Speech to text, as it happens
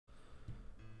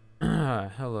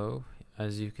Hello.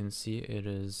 As you can see, it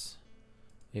is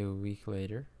a week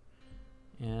later,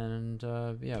 and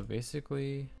yeah,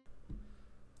 basically,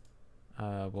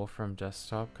 Wolfram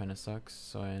desktop kind of sucks,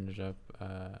 so I ended up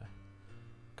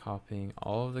copying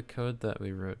all of the code that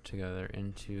we wrote together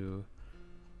into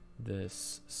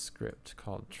this script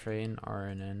called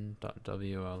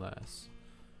trainrnn.wls,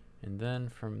 and then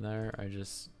from there I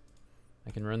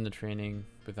can run the training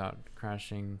without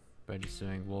crashing by just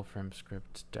doing wolfram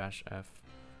script -f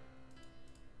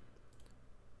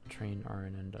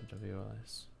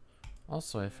trainrnn.wls.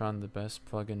 Also, I found the best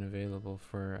plugin available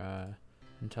for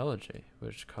IntelliJ,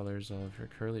 which colors all of your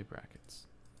curly brackets,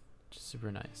 which is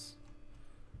super nice.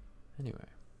 Anyway,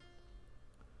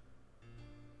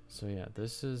 so yeah,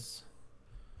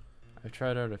 I've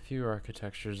tried out a few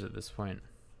architectures at this point.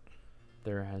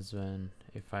 There has been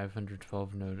a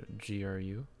 512 node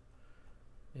GRU,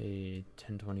 a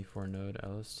 1024 node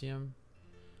LSTM,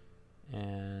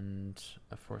 and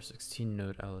a 416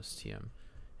 node LSTM,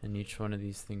 and each one of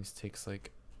these things takes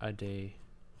like a day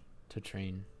to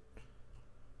train,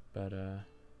 but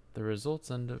the results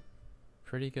end up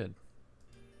pretty good.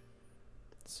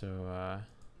 So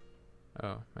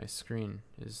oh, my screen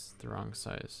is the wrong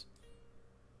size.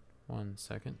 1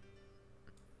 second.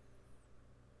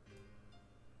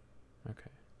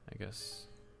 Okay, I guess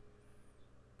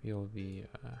we'll be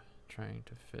trying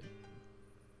to fit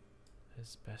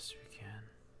as best we can.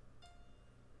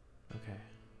 Okay,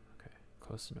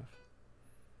 close enough.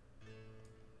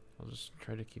 I'll just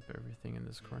try to keep everything in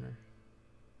this corner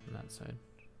on that side.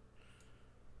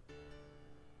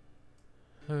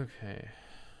 Okay,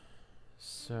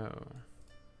 so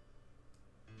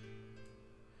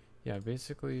yeah,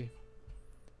 basically,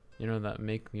 you know that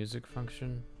make music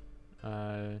function,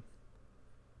 I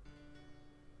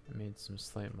made some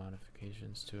slight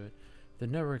modifications to it. The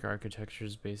network architecture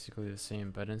is basically the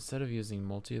same, but instead of using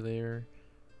multi-layer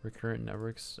recurrent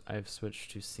networks, I've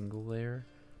switched to single layer.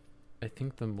 I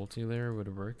think the multi-layer would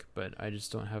work, but I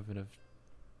just don't have enough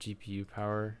GPU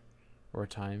power or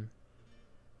time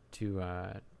to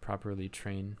properly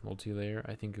train multi-layer.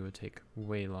 I think it would take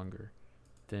way longer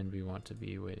than we want to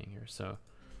be waiting here. So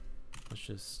let's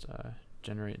just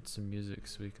generate some music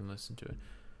so we can listen to it.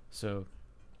 So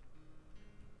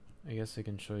I guess I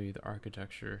can show you the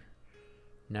architecture.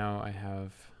 Now I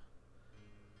have,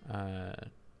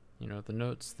 you know, the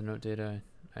notes, the note data.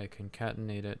 I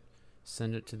concatenate it,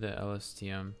 send it to the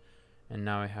LSTM, and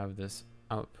now I have this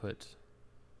output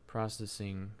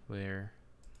processing layer,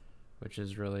 which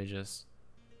is really just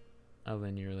a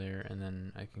linear layer, and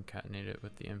then I concatenate it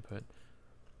with the input.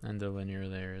 And the linear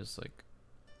layer is like,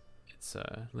 it's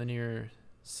a linear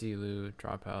CLU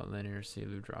dropout, linear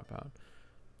CLU dropout,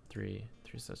 three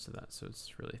sets of that. So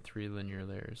it's really 3 linear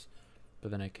layers.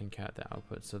 But then I concat the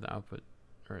output, so the output,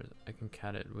 or I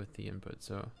concat it with the input.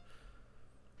 So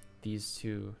these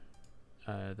two,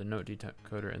 the note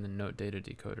decoder and the note data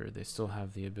decoder, they still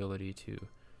have the ability to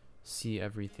see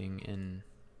everything in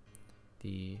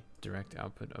the direct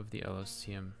output of the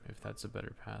LSTM, if that's a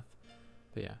better path.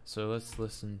 But yeah, so let's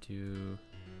listen to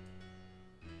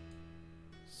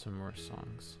some more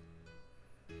songs.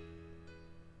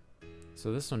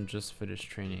 So this one just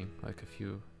finished training like a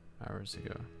few hours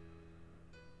ago.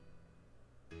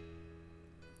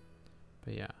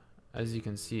 But yeah, as you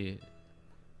can see,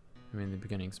 I mean, the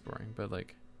beginning's boring, but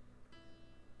like,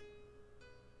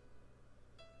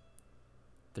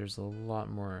 there's a lot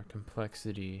more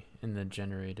complexity in the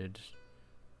generated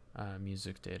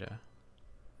music data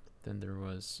than there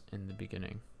was in the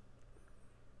beginning.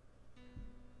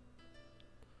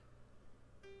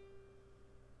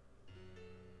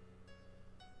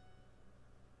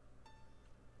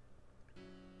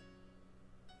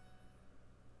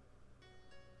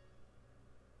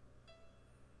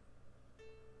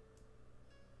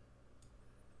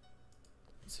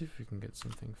 Let's see if we can get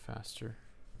something faster.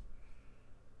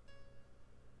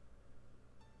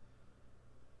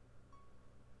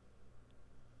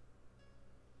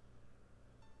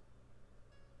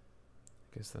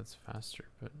 I guess that's faster,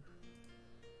 but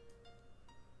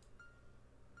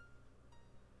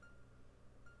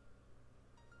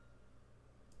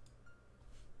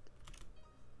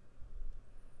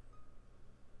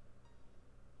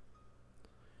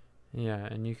yeah,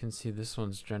 and you can see this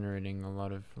one's generating a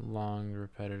lot of long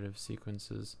repetitive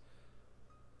sequences.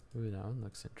 Ooh, that one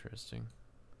looks interesting.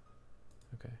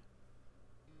 Okay.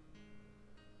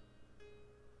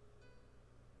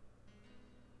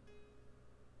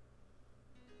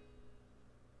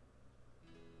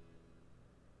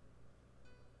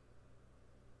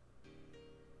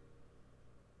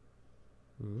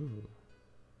 Ooh.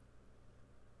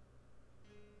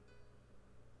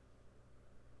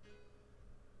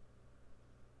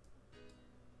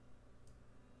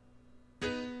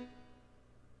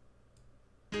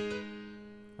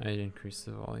 I'd increase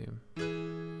the volume.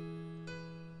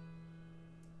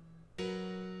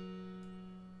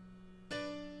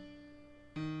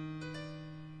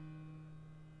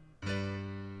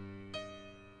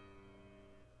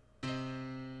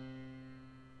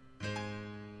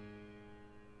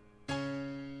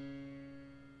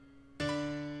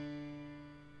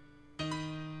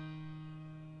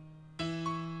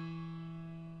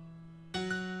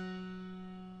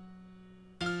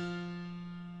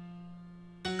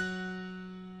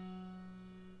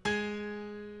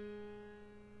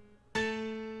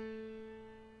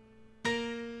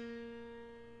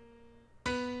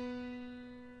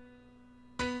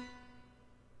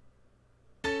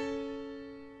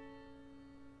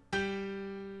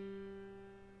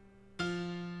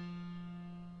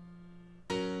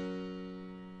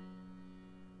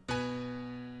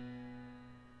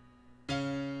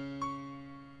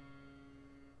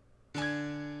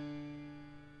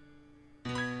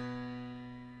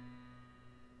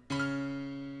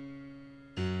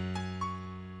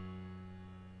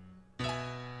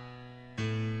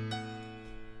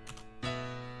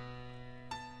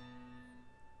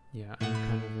 Yeah, I'm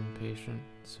kind of impatient,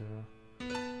 so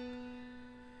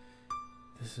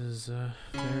this is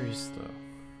very slow.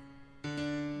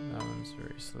 That one's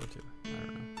very slow too. I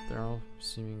don't know. They're all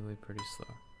seemingly pretty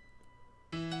slow.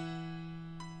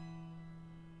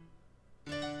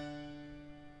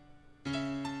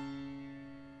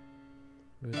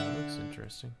 Ooh, that looks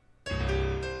interesting.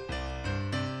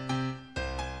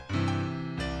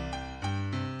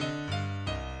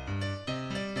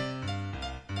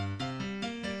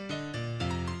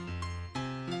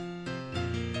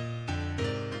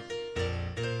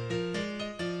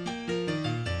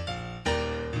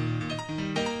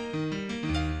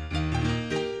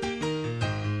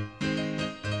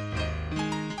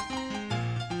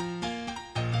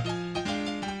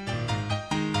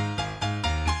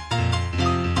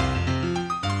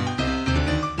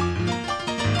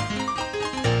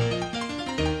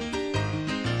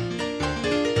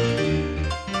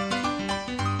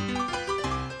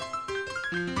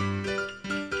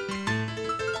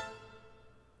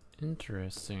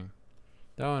 Interesting.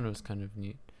 That one was kind of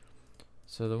neat.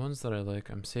 So the ones that I like,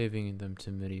 I'm saving them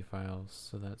to MIDI files.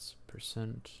 So that's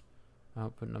 %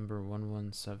 output number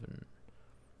 117.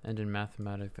 And in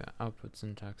Mathematica, the output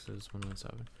syntax is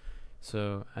 117.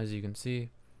 So as you can see,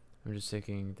 I'm just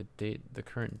taking the date, the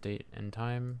current date and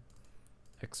time,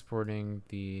 exporting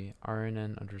the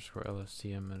RNN underscore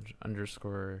LSTM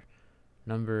underscore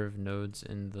number of nodes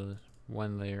in the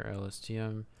one layer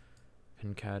LSTM,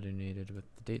 concatenated with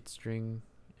the date string,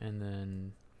 and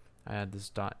then I add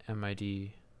this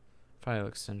 .mid file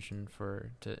extension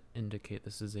to indicate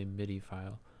this is a MIDI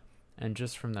file. And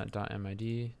just from that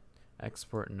 .mid,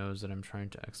 export knows that I'm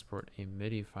trying to export a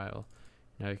MIDI file.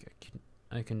 Now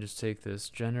I can just take this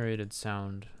generated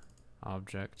sound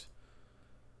object.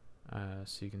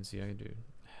 So you can see I can do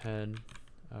head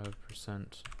of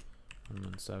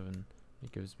 %117.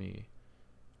 It gives me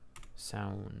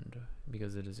sound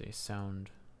because it is a sound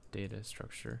data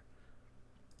structure,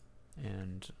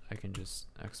 and I can just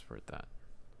export that.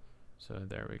 So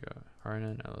there we go,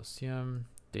 RNN LSTM,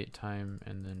 date time,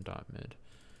 and then .mid.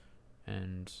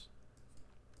 And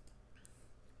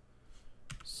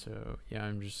so yeah,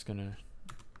 I'm just gonna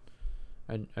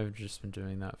I've just been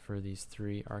doing that for these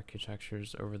 3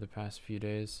 architectures over the past few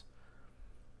days.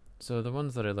 So the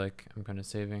ones that I like, I'm kind of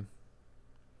saving.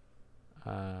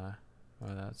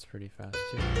 Well, that's pretty fast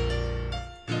too.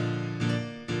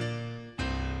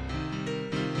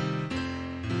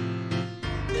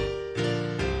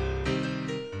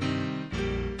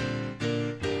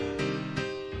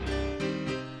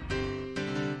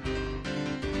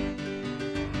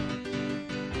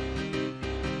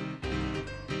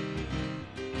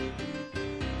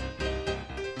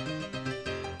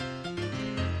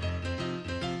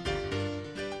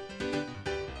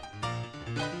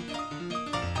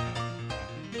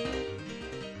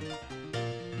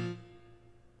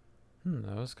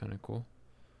 That was kind of cool.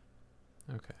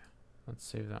 Okay, let's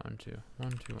save that one too.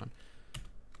 1, 2,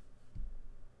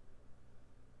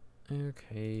 1.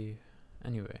 Okay.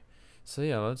 Anyway, so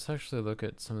yeah, let's actually look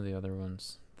at some of the other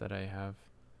ones that I have.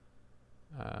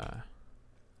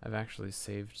 I've actually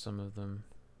saved some of them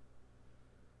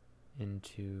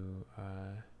into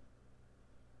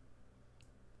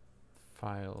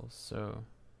files. So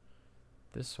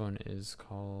this one is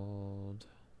called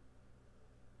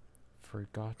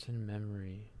Forgotten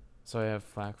Memory. So I have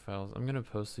FLAC files. I'm gonna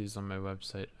post these on my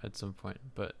website at some point,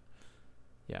 but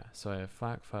yeah, so I have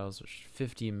FLAC files, which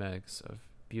 50 megs of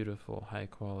beautiful high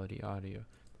quality audio.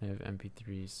 I have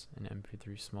MP3s and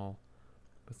MP3 small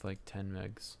with like 10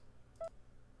 megs.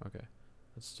 Okay,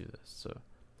 let's do this. So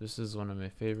this is one of my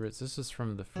favorites. This is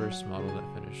from the first model that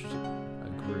finished,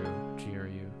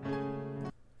 GRU,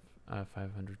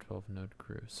 512 node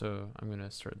GRU. So I'm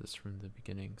gonna start this from the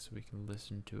beginning so we can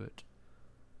listen to it.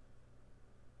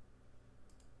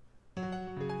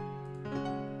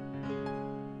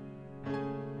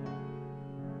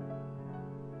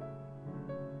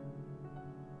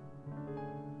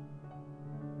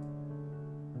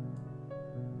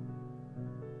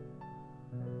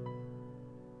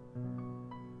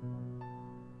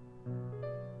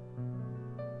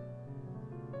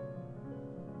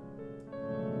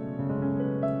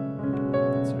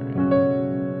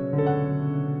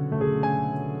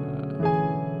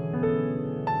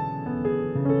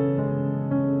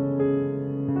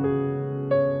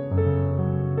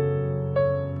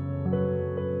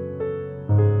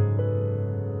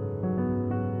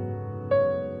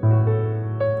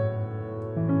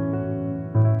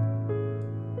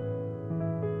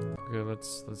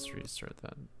 Let's restart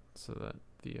that so that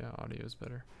the audio is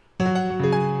better.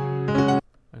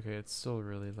 Okay, it's still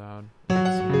really loud.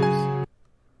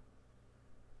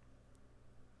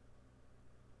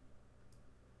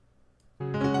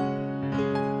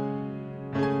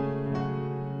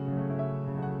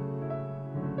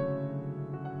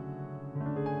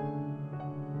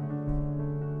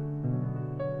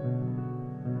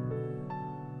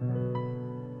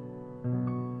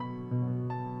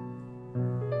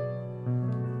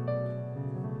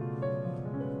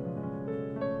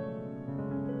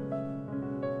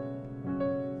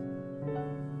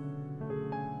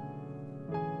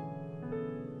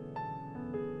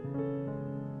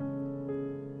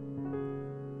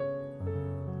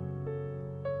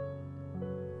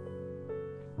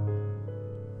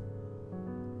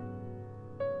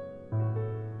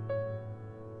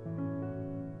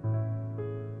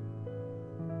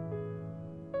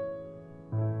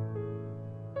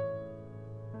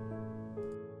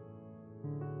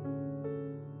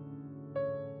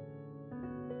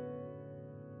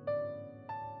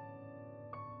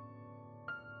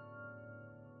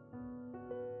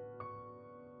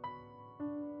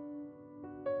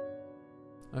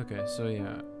 Okay, so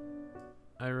yeah,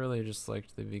 I really just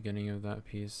liked the beginning of that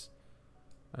piece.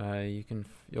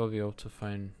 You'll be able to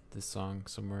find this song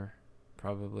somewhere,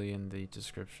 probably in the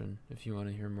description if you want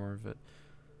to hear more of it.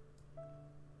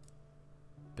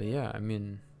 But yeah, I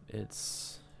mean,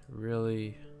 it's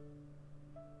really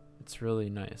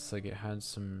nice. Like, it had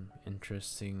some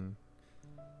interesting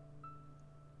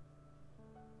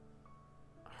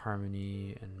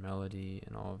harmony and melody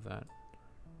and all of that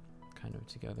kind of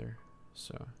together.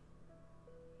 So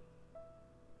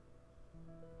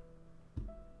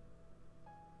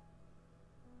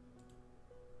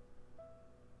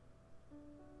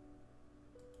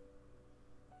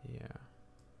yeah.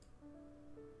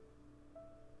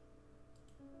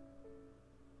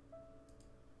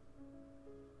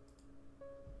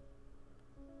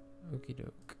 Okie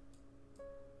doke.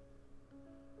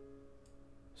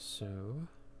 So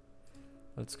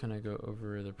let's kind of go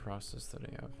over the process that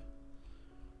I have.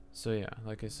 So yeah,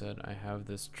 like I said, I have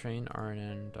this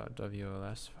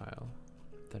trainrnn.wls file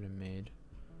that I made,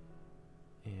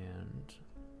 and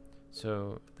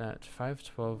so that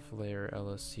 512 layer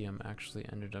LSTM actually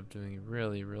ended up doing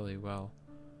really well,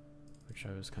 which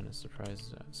I was kind of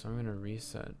surprised at. So I'm going to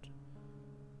reset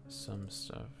some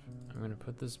stuff. I'm going to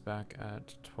put this back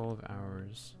at 12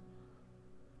 hours.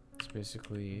 It's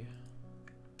basically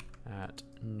at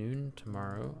noon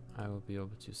tomorrow I will be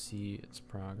able to see its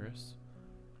progress,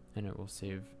 and it will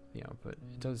save the output.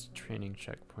 It does training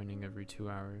checkpointing every 2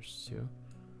 hours too,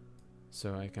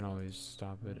 so I can always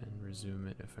stop it and resume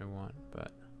it if I want.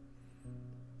 But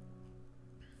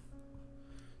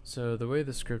so the way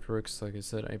the script works, like I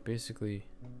said, I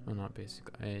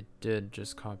did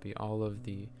just copy all of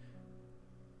the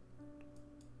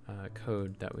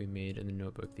code that we made in the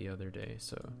notebook the other day.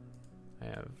 So I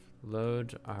have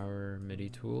load our MIDI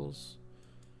tools,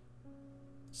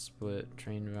 split,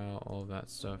 train val, all of that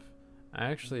stuff. I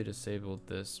actually disabled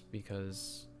this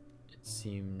because it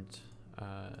seemed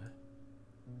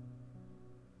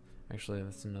actually,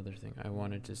 that's another thing. I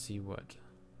wanted to see what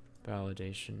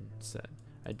validation said.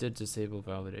 I did disable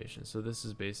validation, so this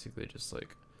is basically just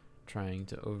like trying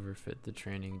to overfit the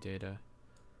training data.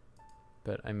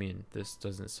 But I mean, this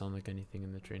doesn't sound like anything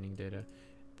in the training data.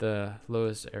 The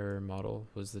lowest error model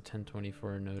was the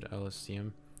 1024 node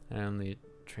LSTM, and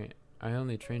I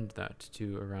only trained that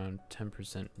to around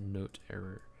 10% note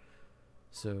error.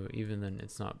 So even then,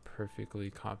 it's not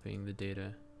perfectly copying the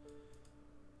data.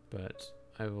 But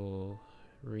I will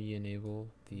re-enable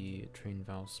the train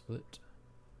val split.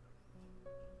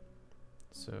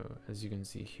 So as you can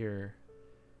see here,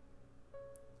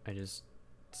 I just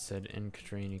said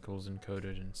entrain equals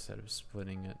encoded instead of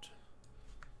splitting it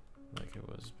like it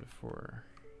was before.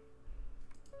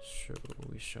 So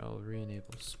we shall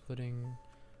re-enable splitting,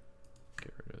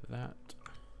 get rid of that.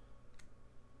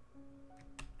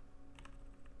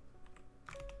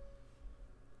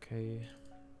 Okay,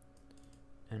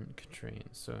 entrain.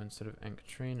 So instead of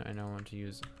entrain, I now want to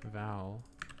use val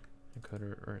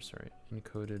encoder, or sorry,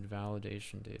 encoded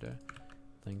validation data,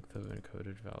 length of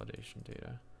encoded validation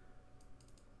data,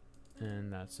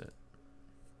 and that's it.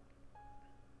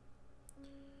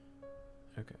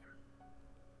 Okay.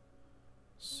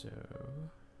 So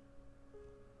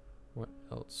what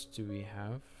else do we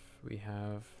have? We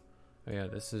have, oh yeah,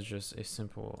 this is just a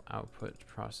simple output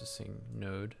processing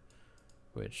node,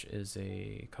 which is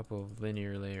a couple of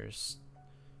linear layers.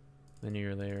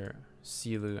 Linear layer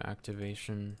CLU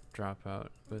activation dropout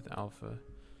with alpha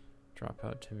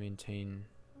dropout to maintain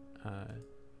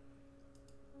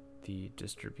the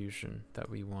distribution that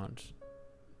we want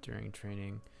during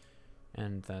training,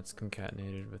 and that's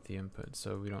concatenated with the input,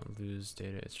 so we don't lose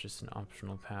data. It's just an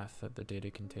optional path that the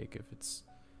data can take if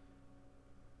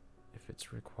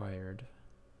it's required.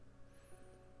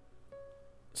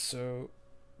 So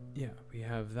yeah, we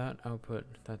have that output,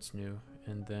 that's new.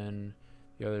 And then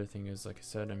the other thing is, like I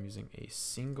said, I'm using a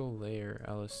single layer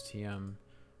LSTM,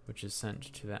 which is sent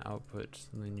to the output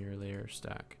linear layer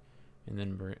stack, and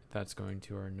then that's going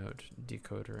to our note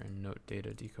decoder and note data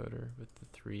decoder with the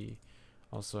 3.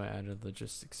 Also, I added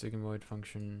logistic sigmoid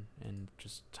function and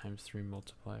just ×3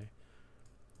 multiply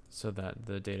so that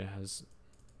the data has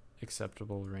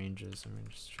acceptable ranges. I'm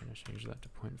just trying to change that to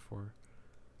 0.4 or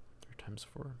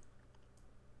 ×4,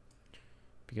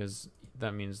 because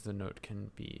that means the note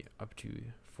can be up to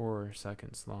 4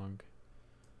 seconds long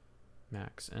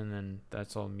max, and then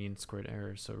that's all mean squared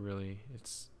error, so really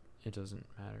it doesn't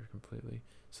matter completely.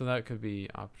 So that could be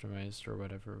optimized or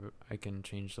whatever, but I can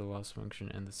change the loss function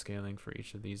and the scaling for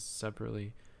each of these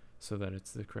separately so that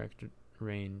it's the correct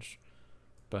range,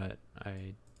 but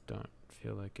I don't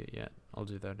feel like it yet. I'll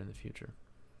do that in the future.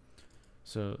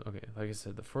 So okay, like I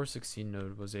said, the 416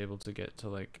 node was able to get to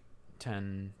like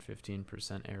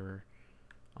 10-15% error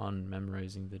on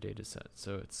memorizing the data set.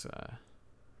 So it's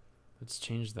let's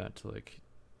change that to like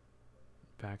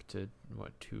back to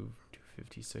what,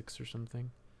 256 or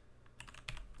something.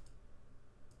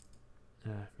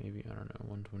 Maybe, I don't know,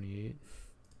 128.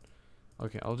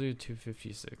 Okay, I'll do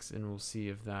 256 and we'll see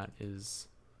if that is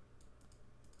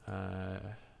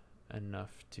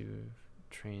enough to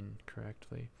train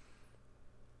correctly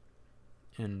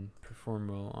and perform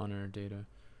well on our data.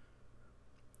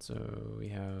 So we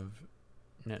have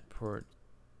net port,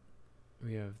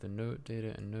 we have the note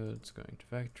data and nodes going to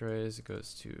vectorize. It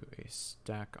goes to a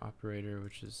stack operator,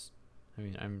 which is, I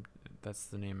mean, that's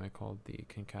the name I called the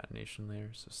concatenation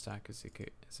layer. So stack is a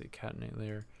catenate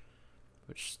layer,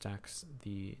 which stacks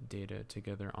the data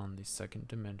together on the second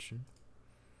dimension.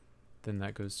 Then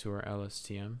that goes to our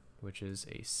LSTM, which is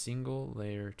a single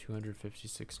layer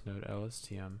 256 node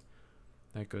LSTM.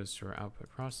 That goes to our output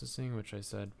processing, which I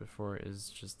said before is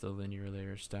just the linear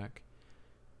layer stack.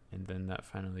 And then that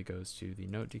finally goes to the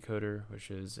note decoder,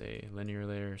 which is a linear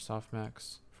layer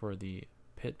softmax for the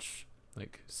pitch,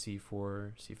 like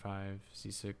C4, C5,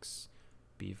 C6,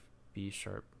 B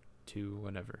sharp 2,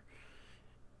 whatever.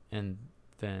 And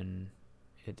then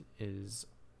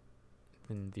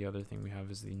then the other thing we have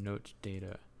is the note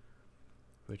data,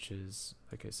 which is,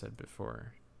 like I said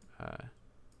before,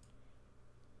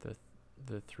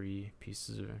 the 3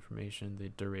 pieces of information: the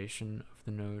duration of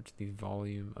the note, the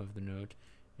volume of the note,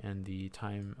 and the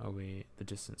time away, the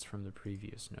distance from the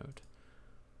previous note.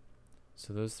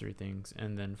 So those 3 things.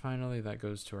 And then finally that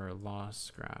goes to our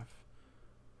loss graph,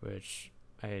 which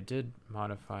I did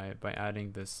modify by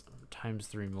adding this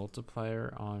 ×3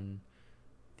 multiplier on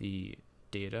the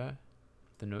data,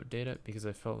 the note data, because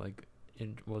I felt like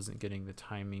it wasn't getting the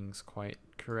timings quite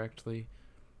correctly,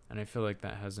 and I feel like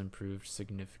that has improved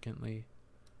significantly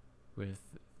with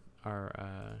our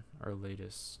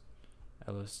latest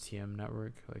LSTM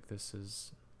network. Like this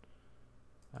is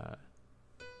it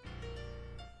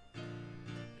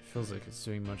feels like it's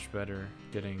doing much better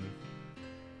getting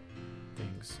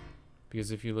things,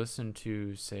 because if you listen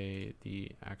to, say,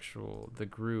 the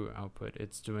GRU output,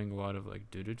 it's doing a lot of like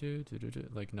do-do-do, do-do-do,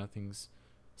 like nothing's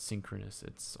synchronous.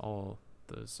 It's all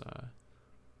those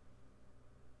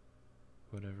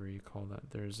whatever you call that.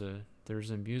 There's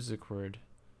a music word,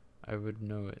 I would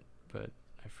know it, but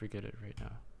I forget it right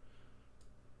now.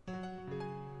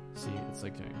 See, it's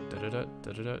like doing da-da-da,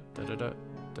 da-da-da, da-da-da,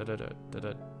 da-da-da,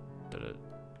 da-da, da-da.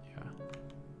 Yeah.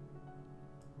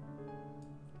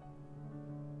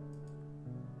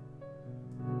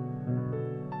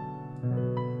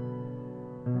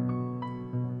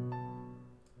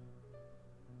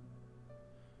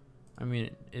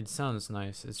 mean, it sounds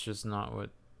nice. It's just not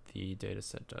what the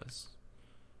dataset does.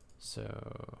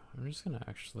 So I'm just gonna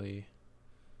actually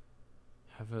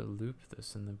have it loop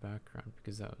this in the background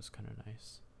because that was kind of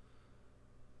nice.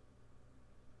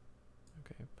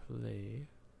 Okay, play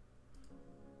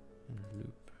and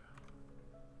loop.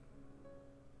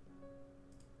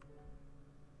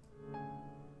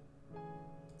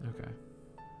 Okay,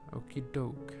 okie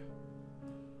doke.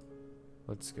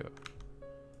 Let's go.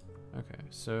 Okay,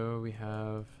 so we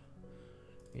have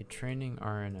a training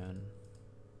RNN.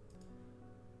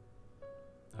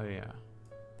 Oh yeah,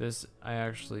 this I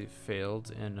actually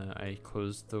failed and I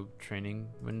closed the training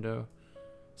window,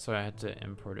 so I had to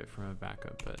import it from a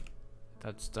backup, but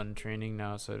that's done training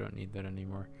now, so I don't need that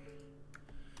anymore.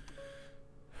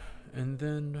 And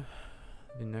then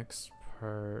the next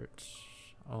part,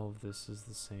 all of this is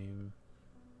the same,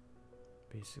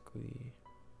 basically.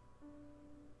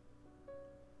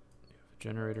 You have a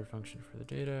generator function for the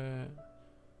data.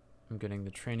 I'm getting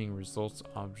the training results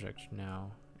object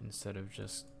now instead of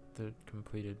just the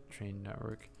completed trained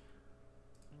network.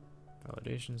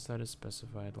 Validation status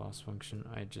specified loss function.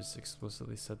 I just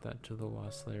explicitly set that to the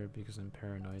loss layer because I'm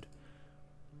paranoid.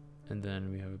 And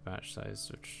then we have a batch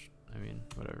size, which, I mean,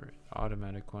 whatever.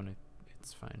 Automatic one,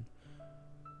 it's fine.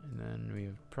 And then we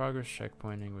have progress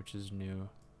checkpointing, which is new.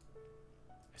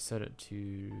 I set it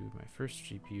to my first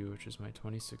GPU, which is my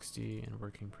 2060 and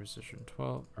working precision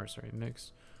 12, or sorry,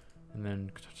 mix. And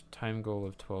then time goal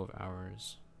of 12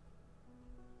 hours.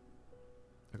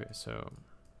 Okay, so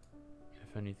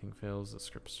if anything fails, the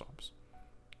script stops.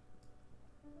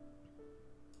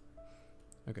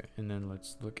 Okay, and then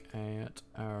let's look at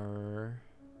our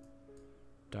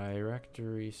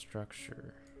directory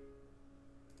structure.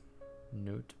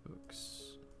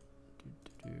 Notebooks.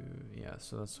 Yeah,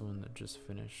 so that's the one that just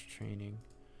finished training.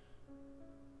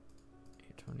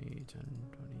 820, 10,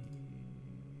 20,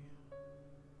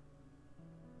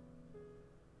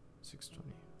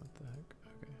 620. What the heck?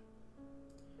 Okay.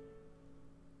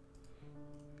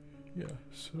 Yeah,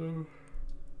 so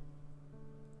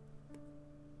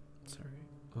sorry.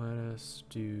 Let us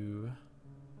do.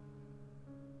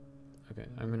 Okay,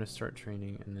 I'm gonna start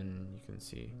training and then you can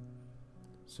see.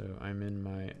 So I'm in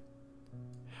my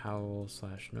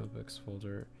howl/notebooks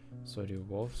folder. So I do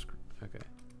wolf script. Okay.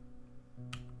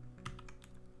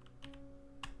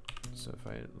 So if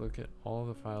I look at all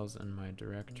the files in my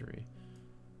directory,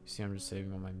 you see I'm just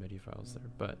saving all my MIDI files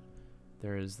there, but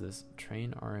there is this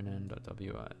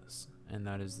trainrnn.ws, and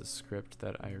that is the script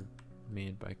that I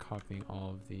made by copying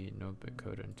all of the notebook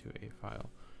code into a file.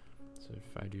 So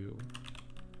if I do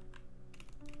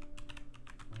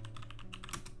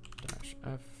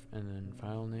 -f and then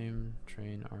file name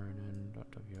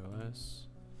trainrnn.ws,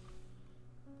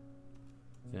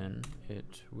 then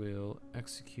it will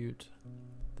execute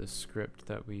the script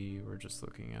that we were just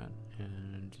looking at,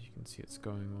 and you can see it's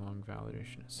going along.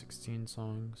 Validation of 16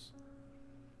 songs.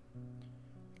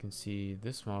 You can see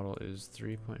this model is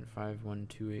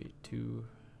 3.51282,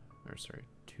 or sorry,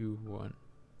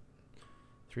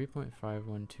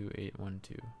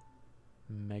 3.512812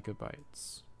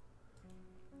 megabytes,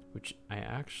 which I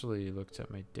actually looked at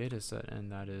my data set,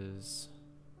 and that is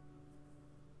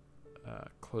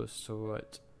close to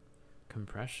what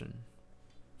compression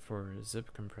for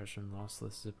zip compression,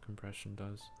 lossless zip compression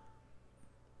does.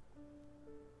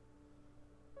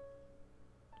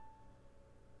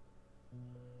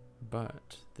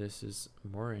 But this is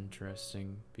more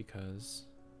interesting because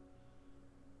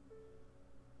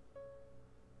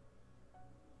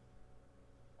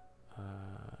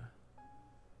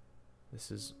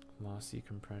this is lossy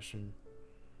compression,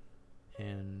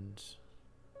 and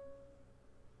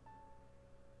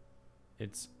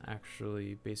it's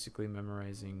actually basically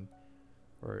memorizing,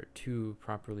 or to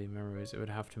properly memorize, it would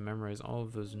have to memorize all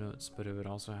of those notes, but it would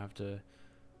also have to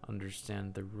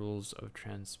understand the rules of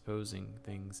transposing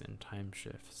things in time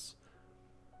shifts.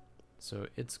 So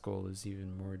its goal is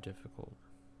even more difficult.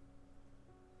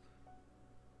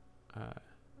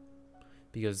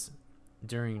 Because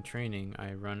during training,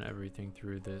 I run everything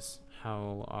through this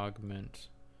howl augment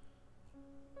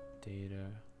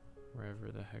data,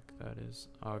 wherever the heck that is,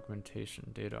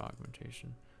 augmentation, data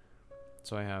augmentation.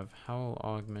 So I have howl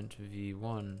augment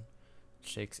v1,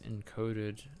 which takes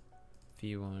encoded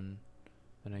v1,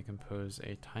 then I compose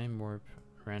a time warp,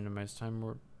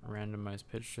 randomized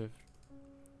pitch shift,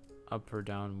 up or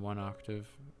down 1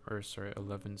 octave, or sorry,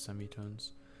 11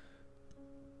 semitones.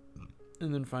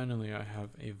 And then finally I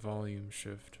have a volume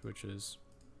shift, which is,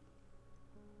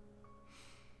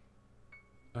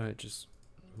 it just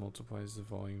multiplies the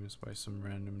volumes by some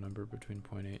random number between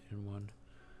 0.8 and 1.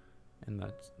 And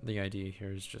that the idea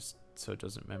here is just so it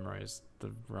doesn't memorize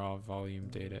the raw volume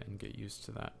data and get used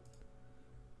to that.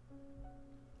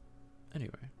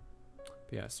 Anyway,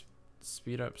 but yeah,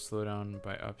 speed up, slow down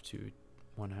by up to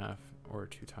 1/2 or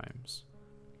 2 times.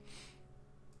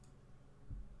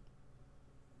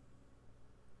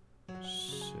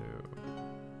 So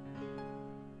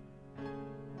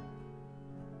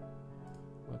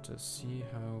let us see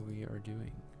how we are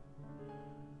doing.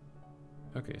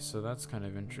 Okay, so that's kind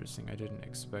of interesting. I didn't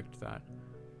expect that.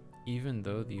 Even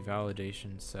though the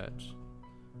validation set,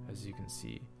 as you can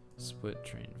see, split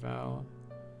train val,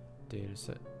 data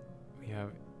set, we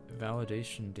have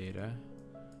validation data,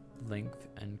 length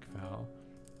and val.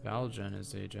 Valgen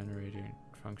is a generating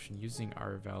function using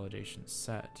our validation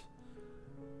set,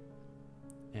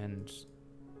 and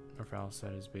our val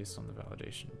set is based on the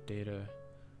validation data.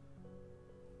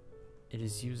 It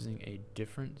is using a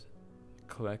different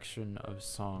collection of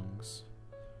songs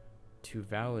to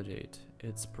validate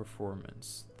its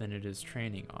performance than it is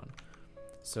training on.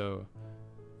 So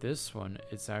this one,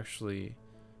 it's 82%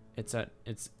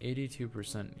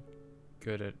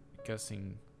 good at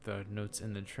guessing the notes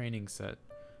in the training set,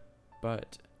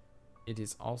 but it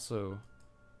is also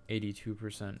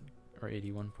 82% or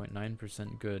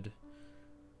 81.9% good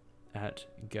at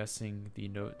guessing the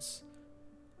notes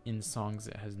in songs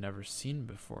it has never seen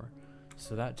before.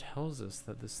 So that tells us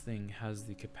that this thing has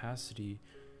the capacity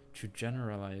to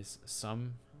generalize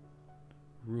some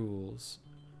rules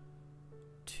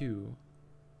to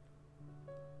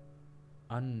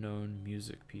unknown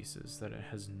music pieces that it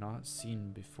has not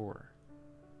seen before,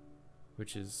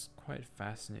 which is quite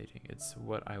fascinating. It's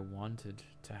what I wanted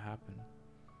to happen.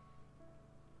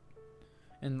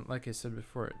 And like I said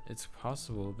before, it's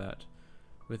possible that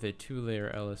with a 2-layer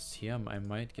LSTM I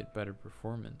might get better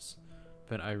performance,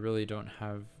 but I really don't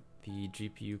have the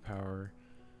GPU power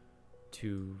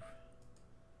to,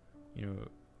 you know,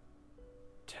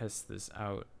 test this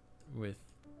out with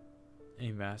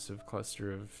a massive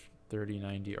cluster of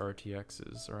 3090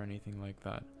 RTXs or anything like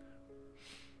that.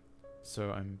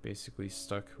 So I'm basically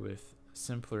stuck with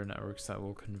simpler networks that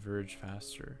will converge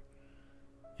faster.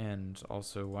 And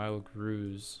also, while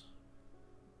GRUs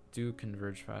do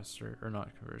converge faster, or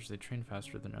not converge, they train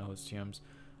faster than LSTMs,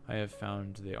 I have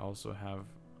found they also have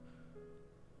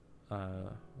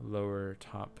lower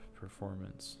top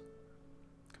performance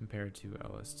compared to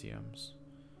LSTMs.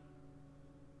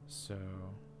 So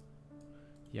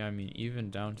yeah, I mean,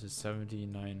 even down to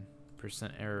 79%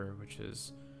 error, which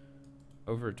is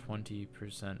over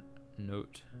 20%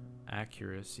 note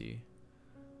accuracy.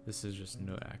 This is just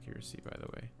note accuracy, by the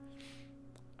way.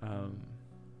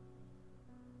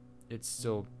 It's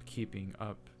still keeping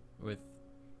up with,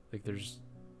 like,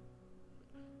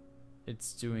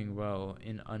 it's doing well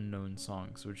in unknown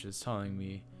songs, which is telling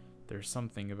me there's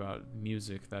something about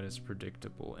music that is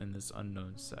predictable in this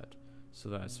unknown set. So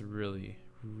that's really,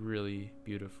 really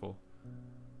beautiful.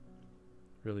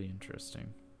 Really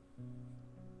interesting.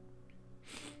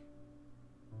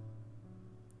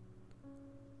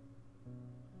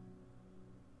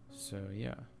 So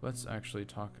yeah, let's actually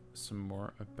talk some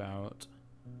more about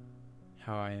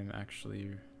how I am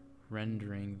actually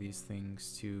rendering these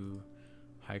things to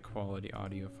high quality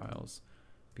audio files,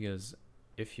 because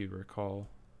if you recall,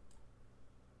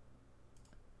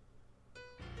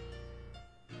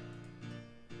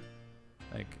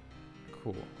 like,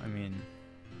 cool, I mean,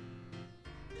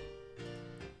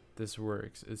 this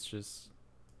works, it's just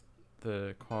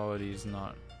the quality is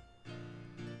not,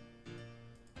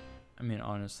 I mean,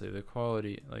 honestly, the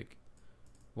quality, like,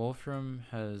 Wolfram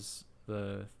has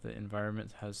the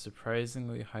environment has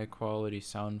surprisingly high quality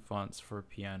sound fonts for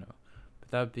piano. But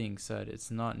that being said, it's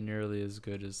not nearly as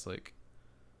good as, like,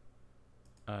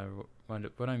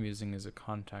 what I'm using is a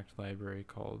contact library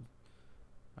called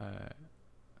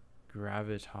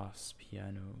Gravitas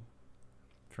Piano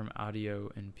from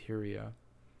Audio Imperia,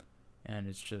 and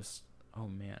it's just, oh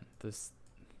man, the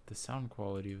sound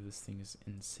quality of this thing is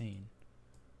insane.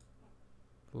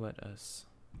 Let us,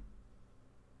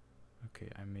 okay,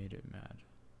 I made it mad.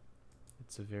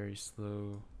 It's a very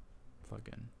slow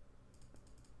plugin.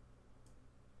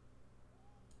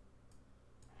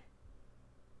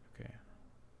 Okay,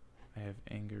 I have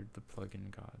angered the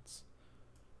plugin gods,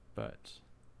 but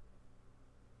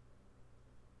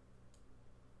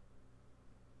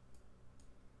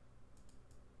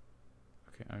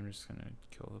okay, I'm just gonna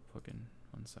kill the plugin.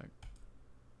 One sec.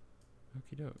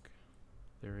 Okie doke.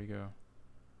 There we go.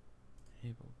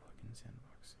 Enable plugin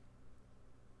sandboxing.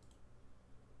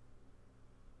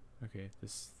 Okay,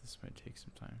 this might take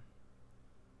some time.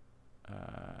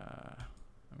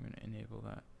 I'm gonna enable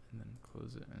that and then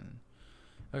close it. And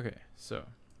okay, so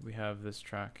we have this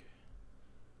track.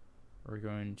 We're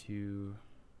going to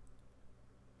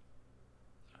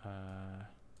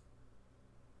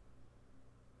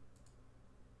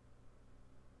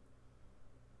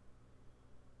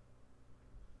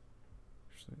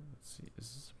actually, let's see,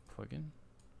 is this a plugin?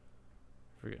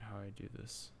 I forget how I do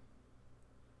this.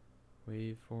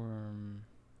 Waveform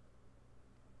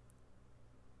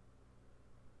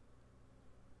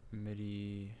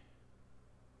MIDI.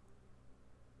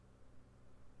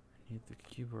 I need the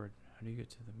keyboard. How do you get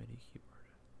to the MIDI keyboard?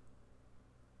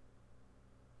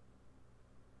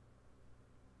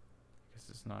 Because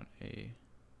it's not a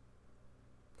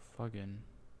plugin.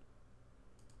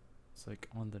 It's like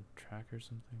on the track or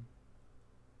something.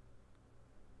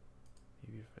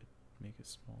 Maybe if I make it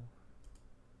small.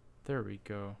 There we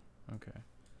go. Okay.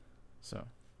 So.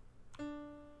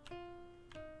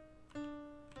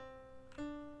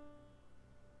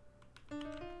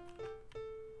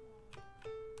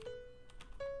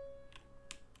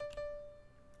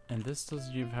 And this does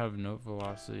have note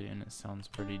velocity and it sounds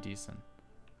pretty decent.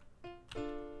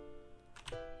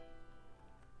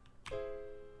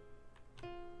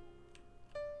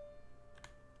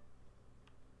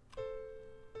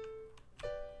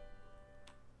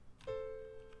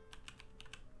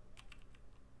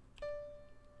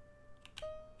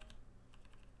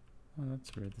 Oh,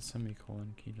 that's weird. The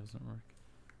semicolon key doesn't work.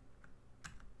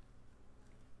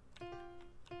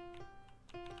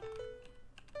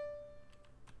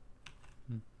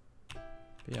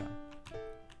 But yeah.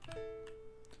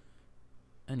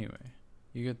 Anyway,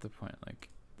 you get the point. Like,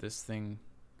 this thing,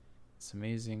 it's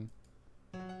amazing.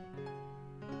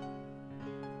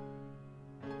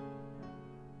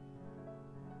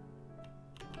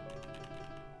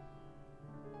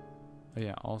 But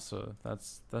yeah, also,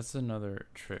 that's another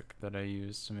trick that I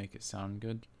use to make it sound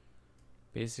good.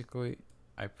 Basically,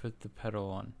 I put the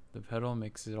pedal on. The pedal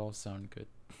makes it all sound good.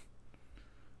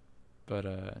 But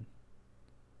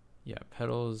yeah,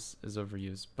 pedal is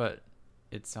overused, but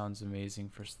it sounds amazing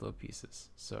for slow pieces.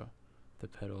 So the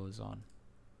pedal is on.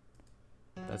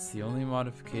 That's the only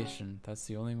modification. That's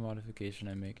the only modification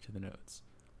I make to the notes,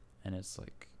 and it's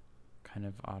like kind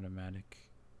of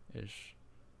automatic-ish.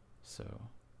 So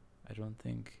I don't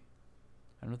think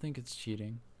it's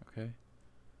cheating. Okay.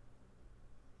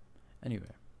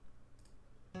 Anyway.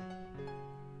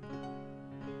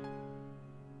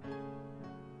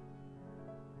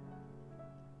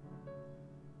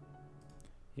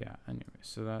 Yeah, anyway,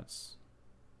 so that's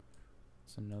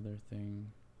another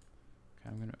thing. Okay,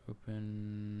 I'm gonna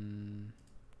open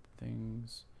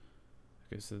things.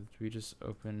 Okay, so we just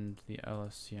opened the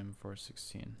LSTM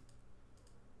 416.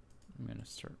 I'm gonna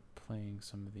start playing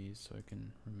some of these so I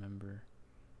can remember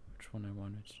which one I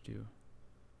wanted to do.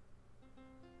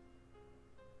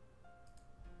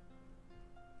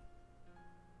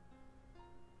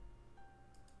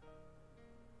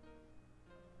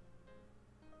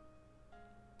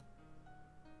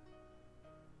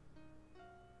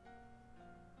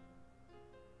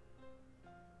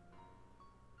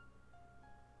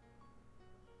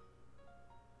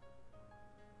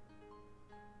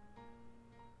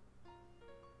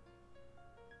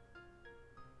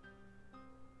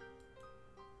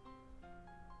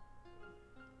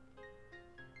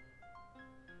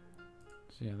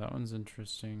 So yeah, that one's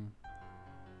interesting.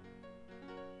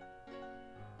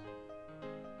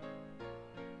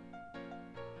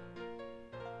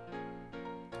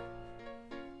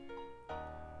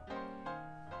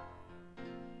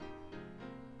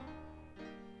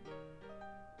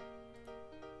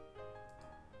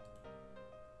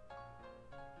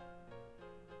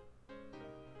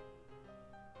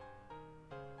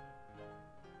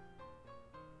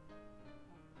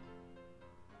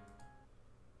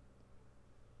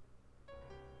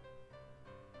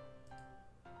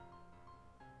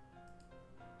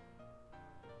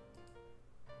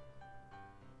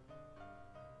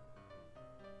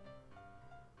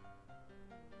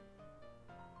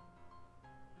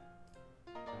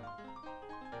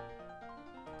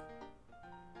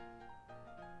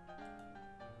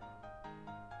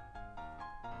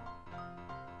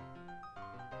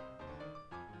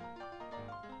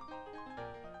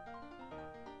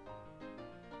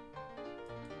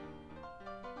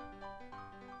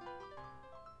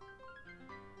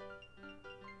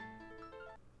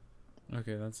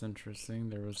 Okay, that's interesting.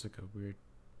 There was like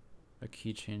a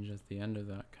key change at the end of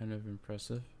that. Kind of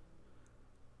impressive.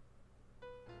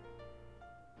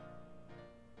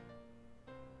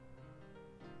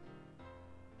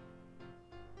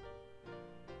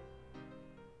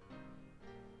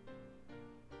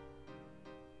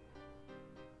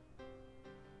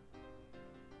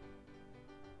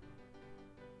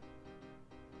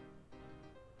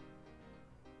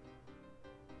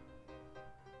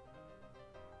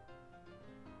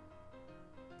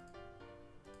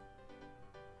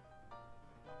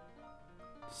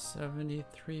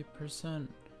 73%.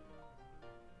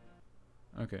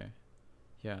 Okay.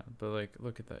 Yeah, but like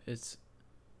look at that. It's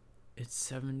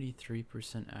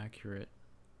 73% accurate.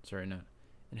 Sorry, no.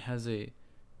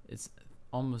 It's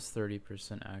almost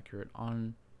 30% accurate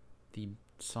on the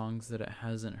songs that it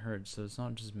hasn't heard. So it's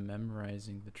not just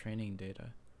memorizing the training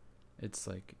data. It's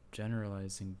like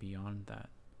generalizing beyond that.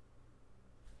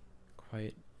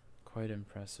 Quite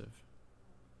impressive.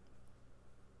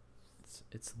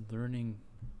 It's learning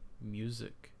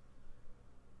music.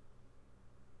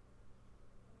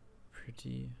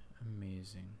 Pretty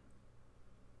amazing.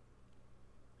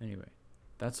 Anyway,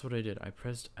 that's what I did. I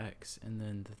pressed X and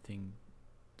then the thing,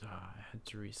 I had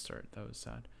to restart. That was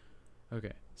sad.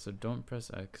 Okay, so don't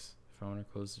press X. If I want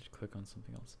to close it, click on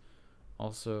something else.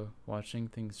 Also, watching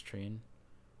things train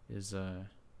is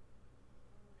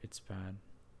it's bad.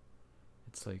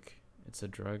 It's like it's a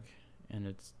drug, and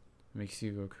it makes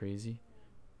you go crazy.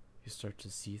 You start to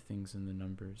see things in the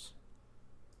numbers.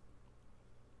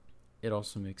 It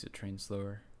also makes it train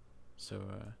slower, so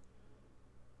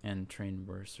and train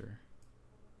worser.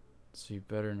 So you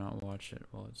better not watch it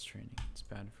while it's training. It's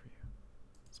bad for you.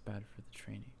 It's bad for the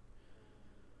training.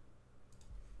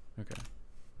 Okay,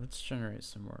 let's generate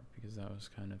some more because that was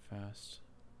kind of fast.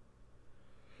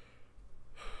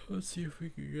 Let's see if we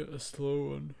can get a slow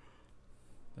one.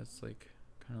 That's like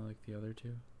kind of like the other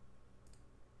two.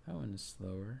 That one is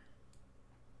slower.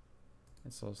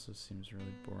 This also seems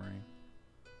really boring.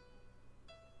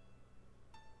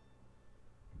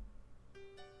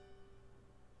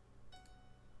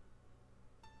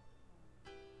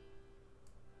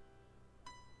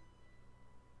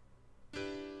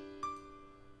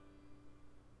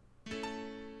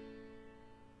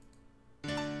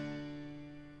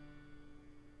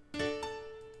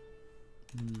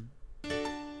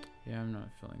 Yeah, I'm not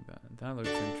feeling that. That looks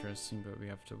interesting, but we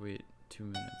have to wait 2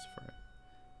 minutes for it.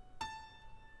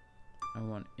 I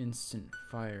want instant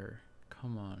fire.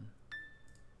 Come on.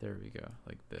 There we go.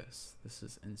 Like this. This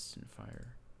is instant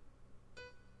fire.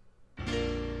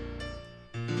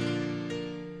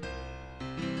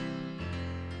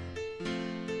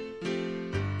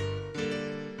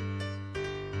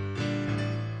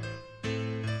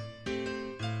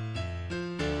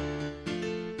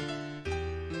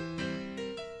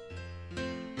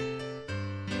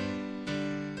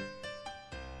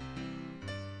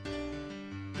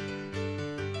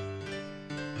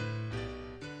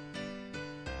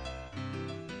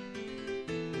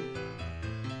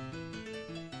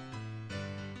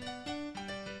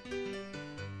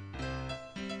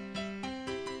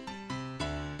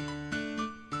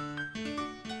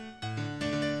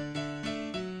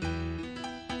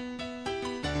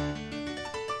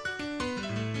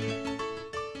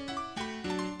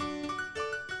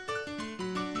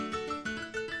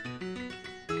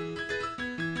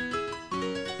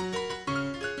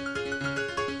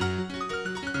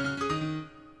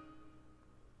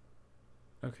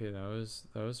 Okay, that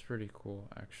was pretty cool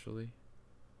actually.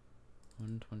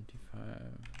 125.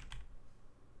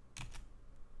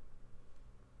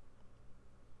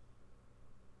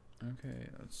 Okay,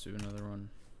 let's do another one.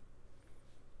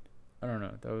 I don't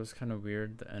know, that was kind of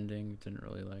weird. The ending, didn't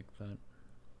really like that.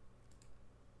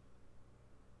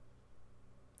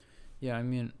 Yeah, I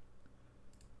mean,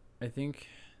 I think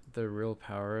the real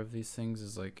power of these things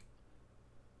is like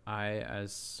I,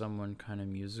 as someone kind of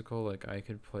musical, like I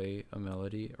could play a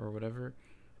melody or whatever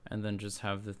and then just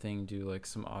have the thing do like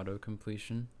some auto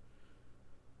completion.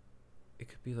 It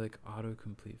could be like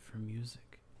autocomplete for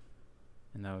music,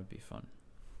 and that would be fun.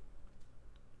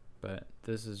 But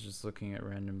this is just looking at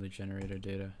randomly generated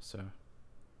data, so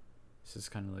this is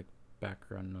kind of like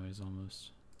background noise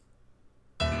almost.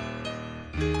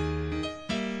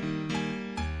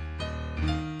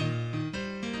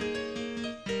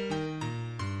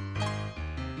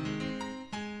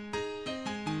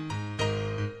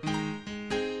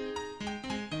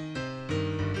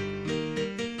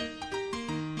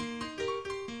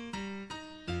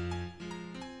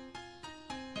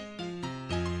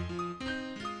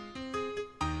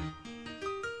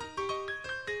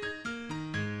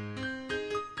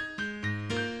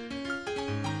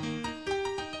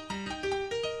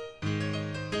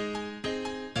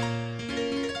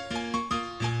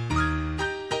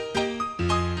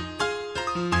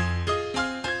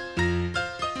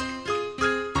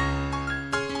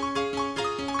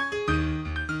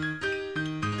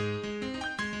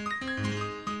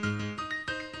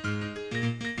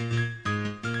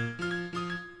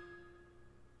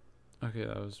 Okay,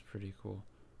 that was pretty cool.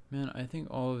 Man, I think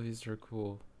all of these are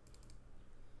cool.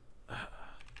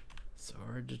 So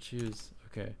hard to choose.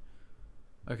 Okay.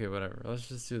 Okay, whatever. Let's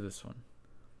just do this one.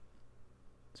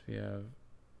 So we have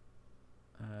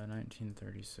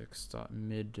 1936 dot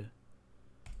mid.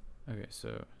 Okay,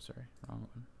 so sorry, wrong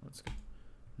one. Let's go.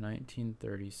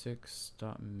 1936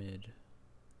 dot mid.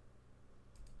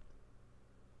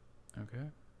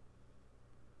 Okay.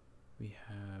 We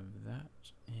have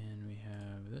that, and we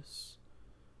have this.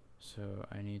 So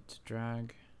I need to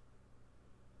drag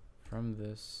from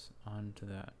this onto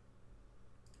that.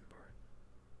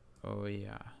 Oh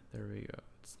yeah, there we go.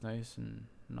 It's nice and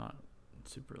not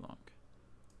super long.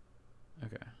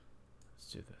 Okay,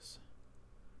 let's do this.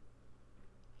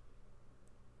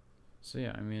 So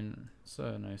yeah, I mean, it's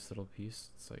a nice little piece.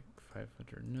 It's like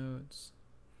 500 notes.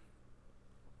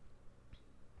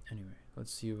 Anyway,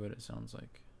 let's see what it sounds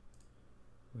like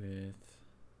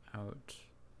without.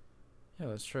 Yeah,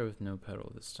 let's try with no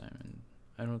pedal this time. And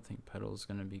I don't think pedal is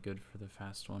going to be good for the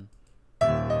fast one.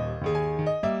 I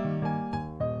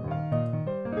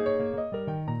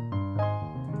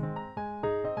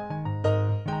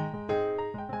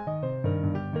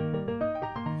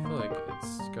feel like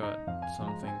it's got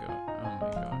something going. Oh my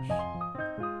gosh.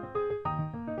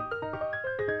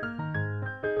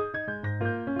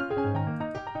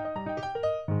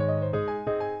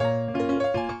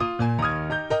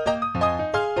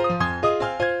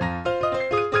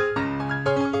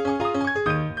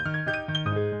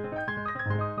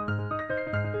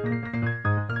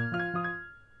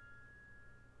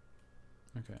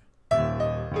 Okay.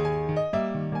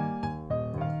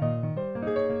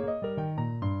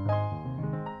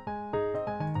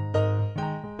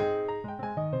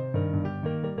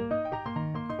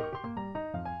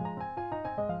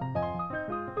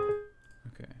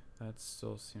 Okay, that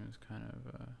still seems kind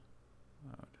of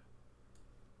loud.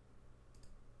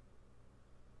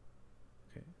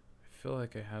 Okay, I feel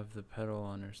like I have the pedal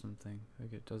on or something.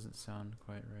 Like it doesn't sound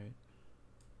quite right.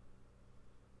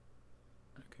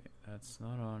 Okay, that's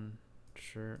not on.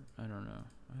 Sure, I don't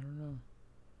know.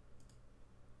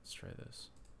 Let's try this.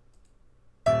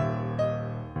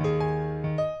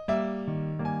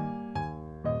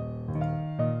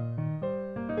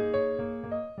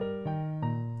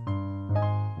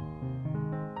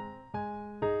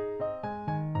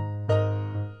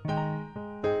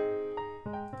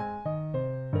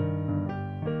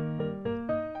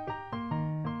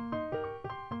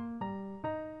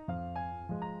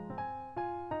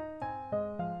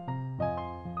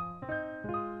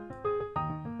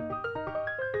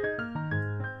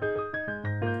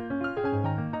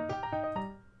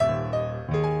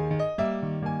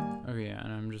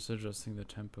 Adjusting the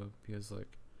tempo because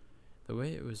like the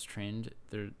way it was trained,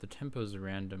 the tempo is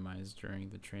randomized during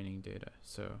the training data,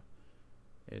 so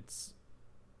it's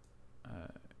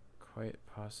quite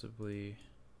possibly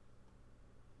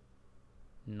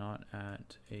not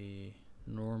at a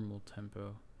normal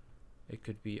tempo. It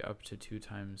could be up to 2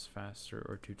 times faster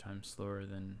or 2 times slower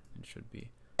than it should be.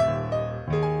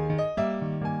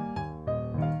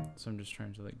 So I'm just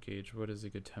trying to like gauge what is a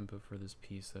good tempo for this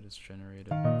piece that is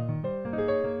generated.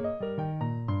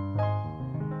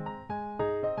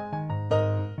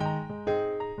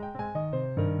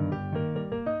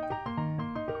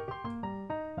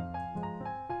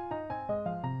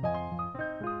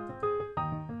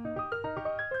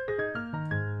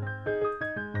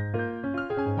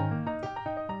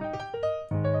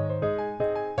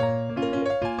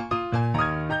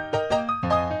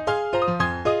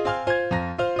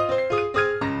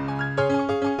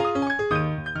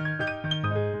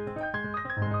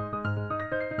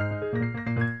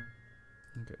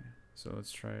 So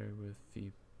let's try with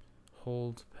the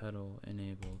hold pedal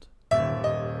enabled. Maybe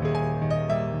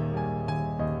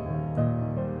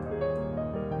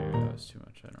that was too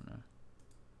much, I don't know.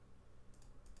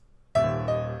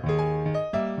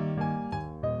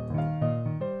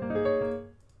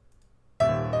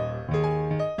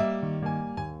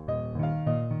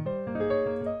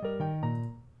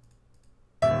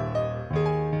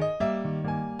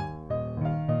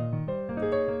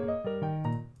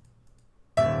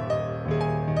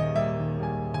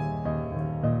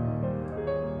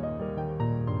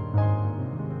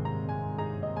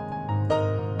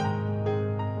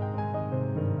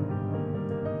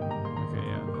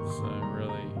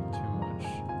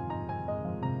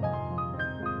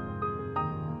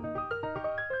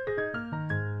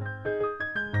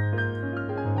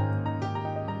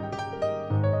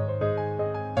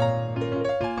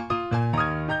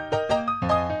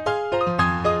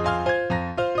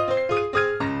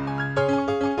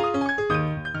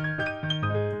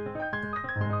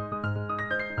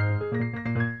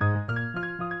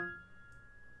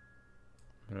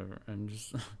 Whatever, I'm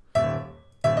just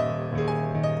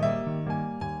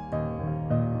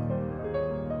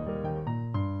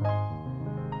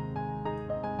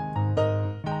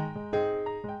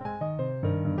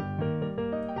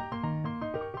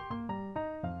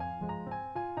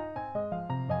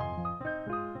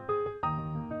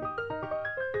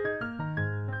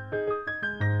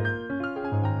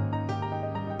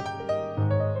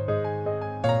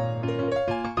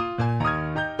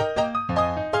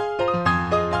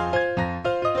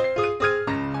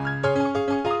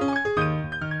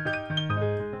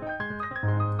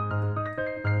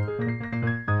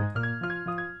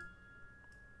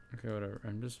Okay, whatever.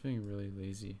 I'm just being really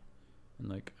lazy. And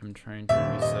like, I'm trying to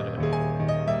reset it.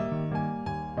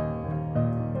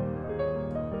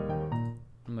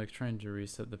 I'm like trying to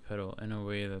reset the pedal in a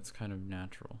way that's kind of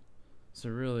natural. So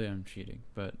really I'm cheating,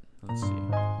 but let's see.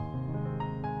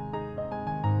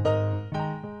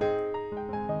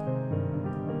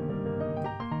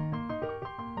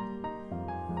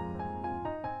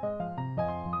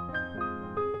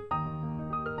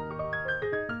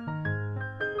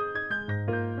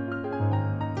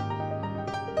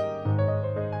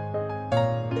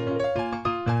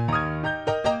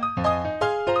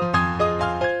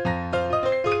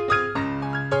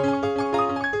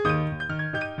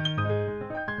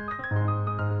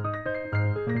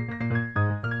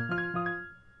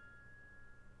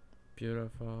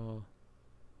 Beautiful.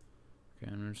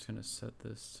 Okay, I'm just gonna set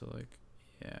this to like,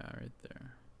 yeah, right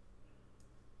there.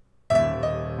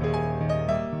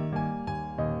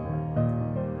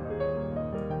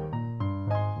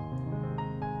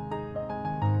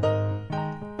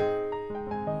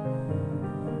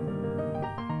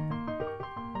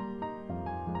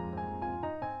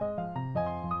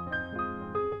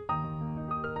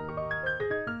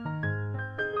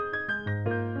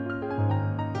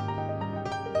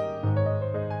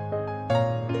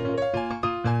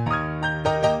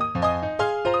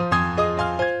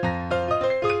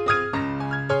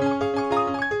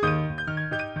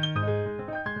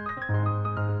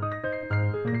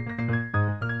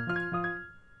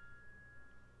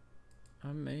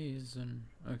 Amazing.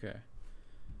 Okay.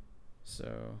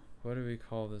 So, what do we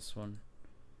call this one?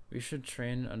 We should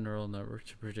train a neural network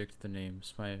to predict the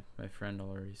names. My friend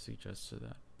already suggested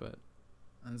that, but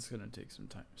that's gonna take some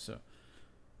time. So,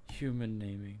 human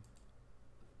naming.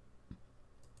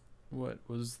 What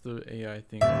was the AI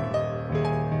thinking?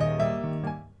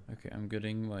 Okay, I'm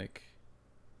getting like,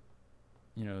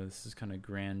 you know, this is kind of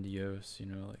grandiose, you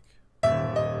know, like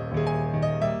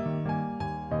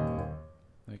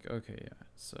okay, yeah,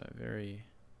 it's very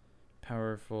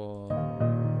powerful.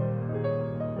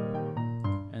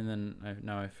 And then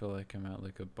now I feel like I'm at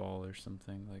like a ball or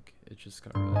something. Like it just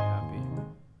got really happy.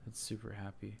 It's super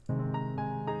happy.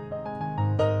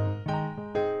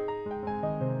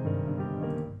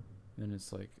 Then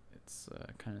it's like it's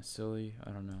kind of silly. I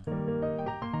don't know.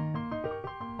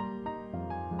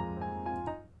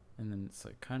 And then it's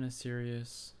like kind of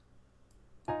serious.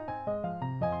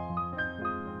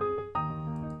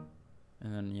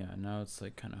 And then yeah, now it's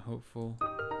like kind of hopeful.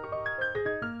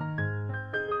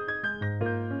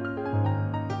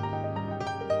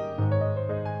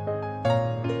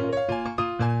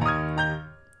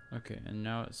 Okay, and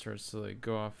now it starts to like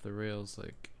go off the rails,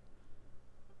 like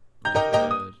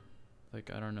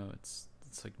I don't know, it's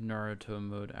like Naruto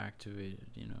mode activated,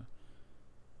 you know.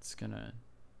 It's gonna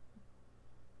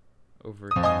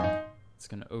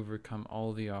overcome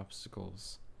all the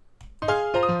obstacles.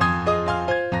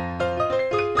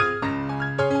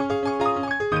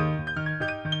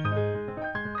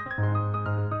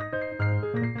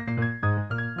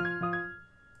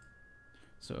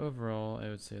 So overall, I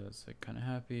would say that's like kind of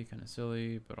happy, kind of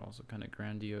silly, but also kind of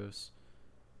grandiose.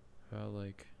 About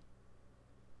like,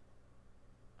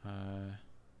 I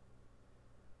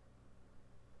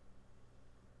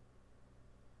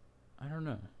don't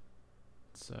know.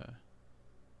 It's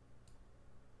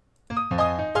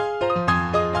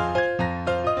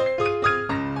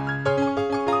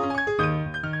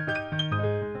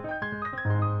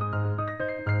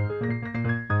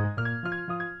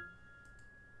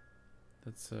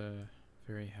that's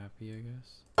very happy, I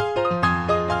guess.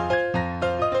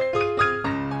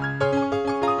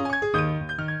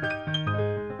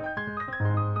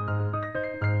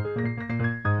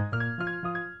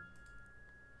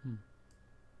 Hmm.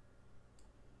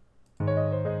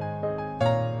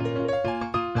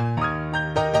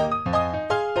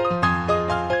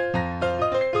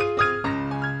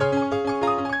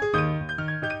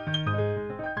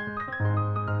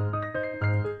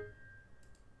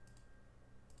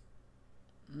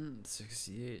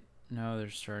 68. Now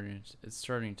it's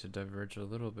starting to diverge a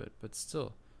little bit, but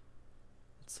still,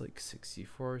 it's like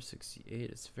 64, 68.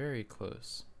 It's very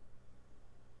close.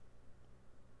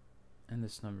 And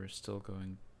this number is still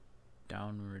going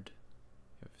downward.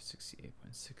 You have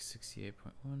 68.6,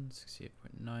 68.1,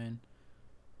 68.9.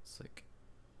 It's like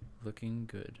looking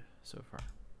good so far.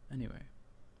 Anyway.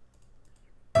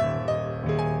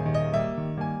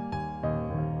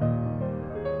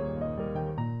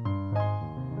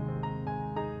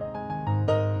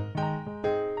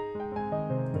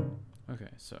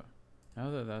 Okay, so now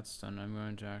that that's done, I'm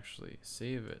going to actually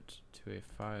save it to a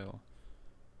file.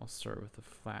 I'll start with a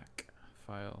FLAC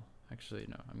file. Actually,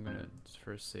 no, I'm gonna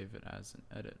first save it as an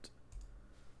edit.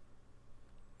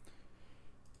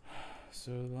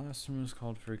 So the last one was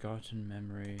called Forgotten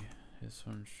Memory. This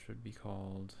one should be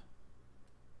called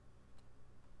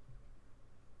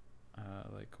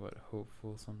like what,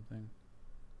 hopeful something.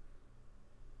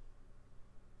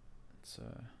 It's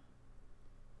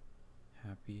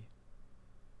happy.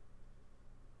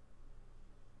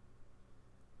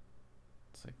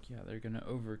 It's like, yeah, they're gonna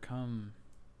overcome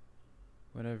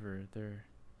whatever. They're,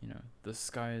 you know, the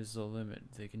sky is the limit.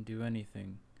 They can do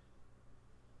anything.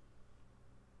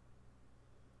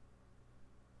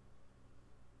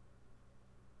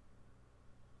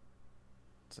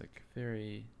 It's like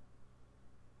very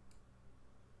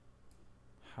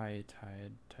high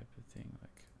tide type of thing.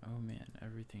 Like, oh man,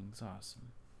 everything's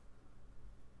awesome.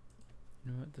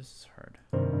 You know what? This is hard.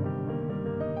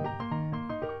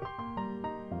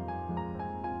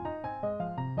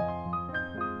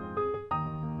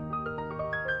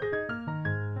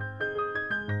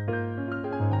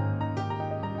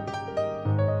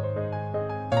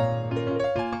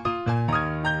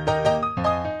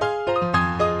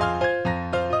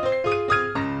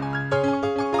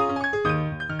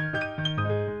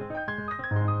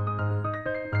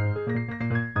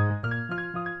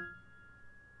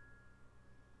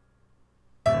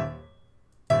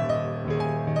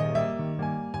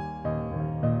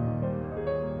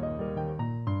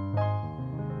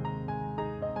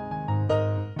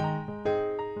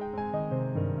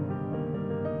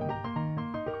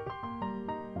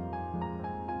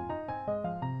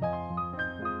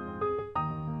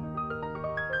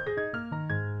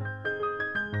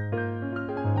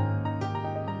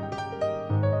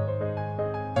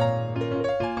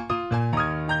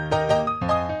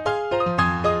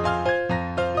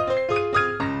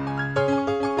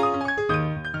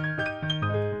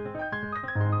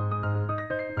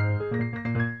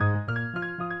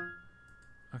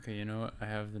 Okay, you know what? I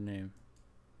have the name.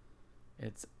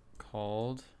 It's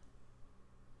called...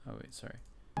 Oh wait, sorry.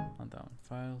 Not that one.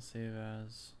 File, save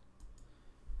as...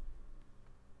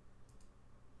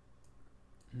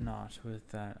 Not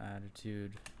with that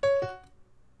attitude.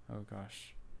 Oh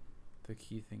gosh. The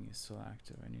key thing is still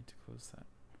active. I need to close that.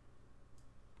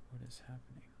 What is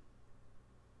happening?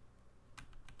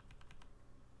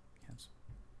 Cancel.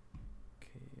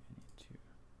 Okay, I need to...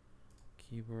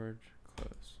 Keyboard,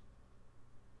 close.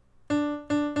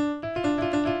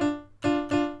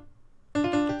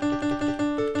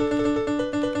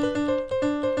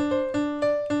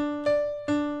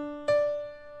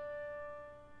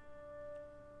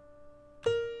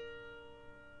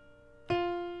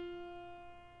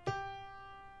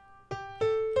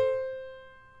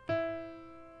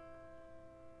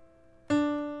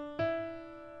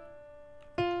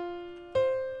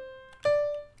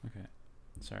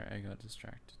 Sorry, I got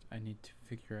distracted. I need to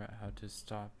figure out how to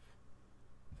stop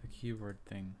the keyboard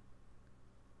thing.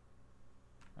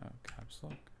 Oh, caps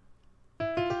lock.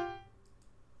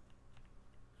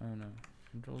 Oh no,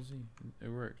 Control Z. It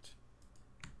worked.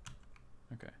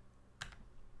 Okay.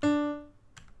 Oh,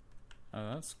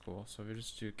 that's cool. So if we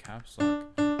just do caps lock,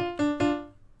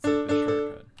 it's like the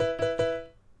shortcut.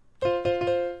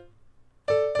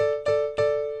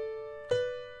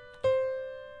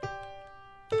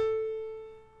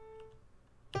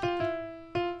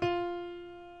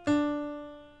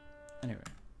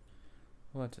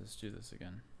 Let us do this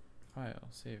again. File,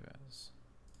 save as.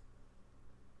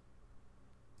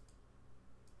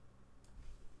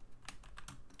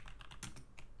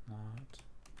 Not.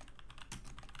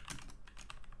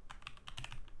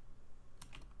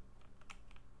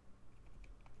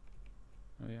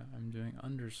 Oh yeah, I'm doing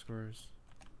underscores.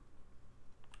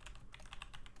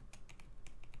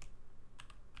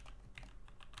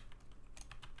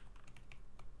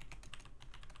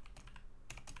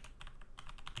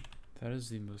 That is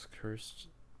the most cursed,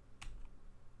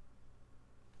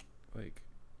 like,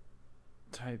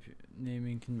 type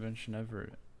naming convention ever.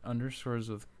 Underscores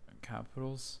with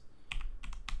capitals?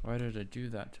 Why did I do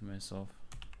that to myself?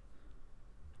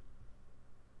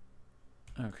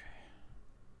 Okay.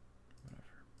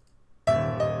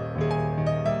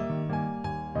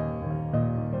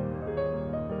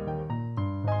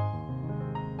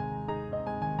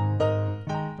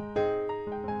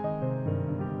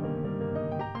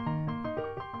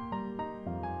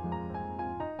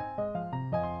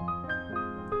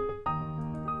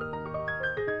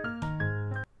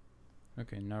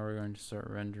 Okay, now we're going to start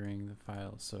rendering the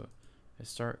file. So I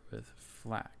start with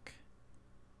FLAC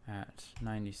at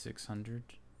 9600,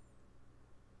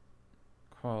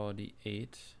 quality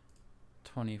 8,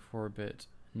 24-bit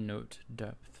note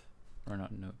depth, or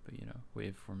not note, but you know,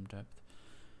 waveform depth,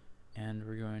 And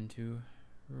we're going to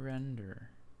render.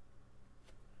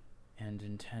 And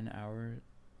in 10 hours,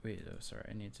 wait, oh, sorry,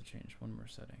 I need to change one more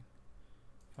setting.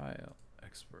 File,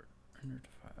 export, render to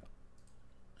file.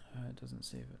 It doesn't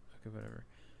save it. Okay, whatever.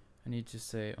 I need to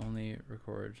say only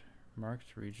record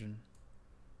marked region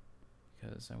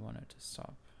because I want it to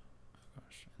stop. Oh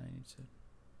gosh, and I need to,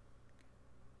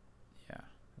 yeah,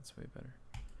 that's way better.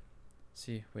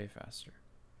 See, way faster.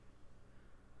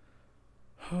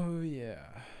 Oh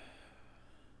yeah.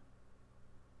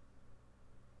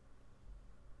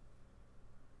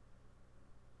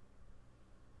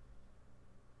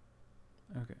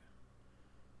 Okay.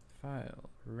 File,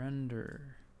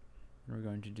 render. And we're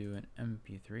going to do an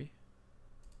MP3.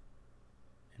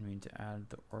 And we need to add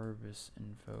the Orbis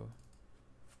info.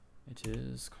 It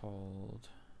is called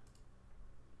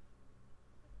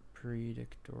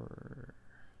predictor.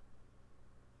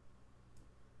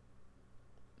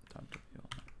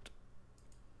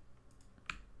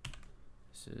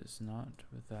 This is not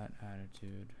with that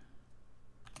attitude.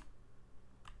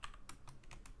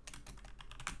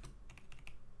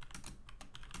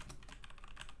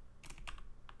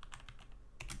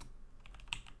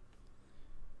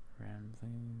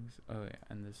 Ramblings. Oh yeah,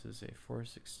 and this is a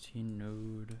 416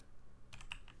 node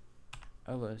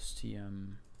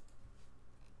LSTM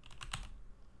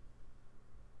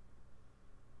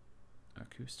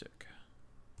acoustic.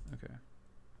 Okay.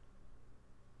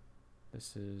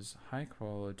 This is high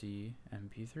quality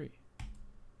MP3.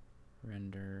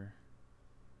 Render.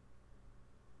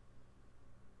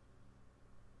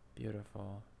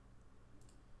 Beautiful.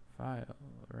 File.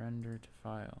 Render to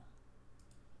file.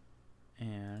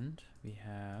 And we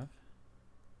have,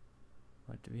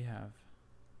 what do we have?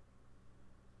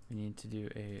 We need to do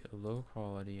a low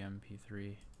quality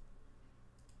MP3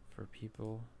 for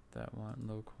people that want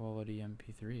low quality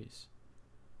MP3s.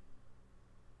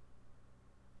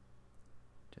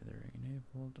 Tethering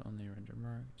enabled, only render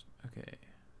marked. Okay,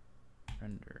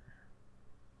 render.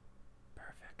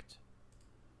 Perfect.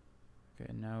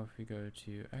 Okay, now if we go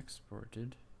to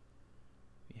exported,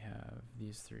 we have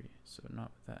these three. So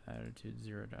not with that attitude,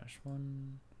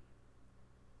 0-1.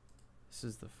 This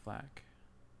is the FLAC,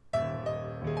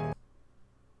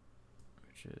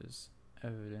 which is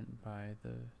evident by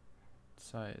the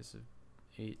size of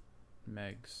 8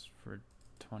 megs for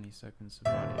 20 seconds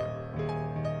of audio.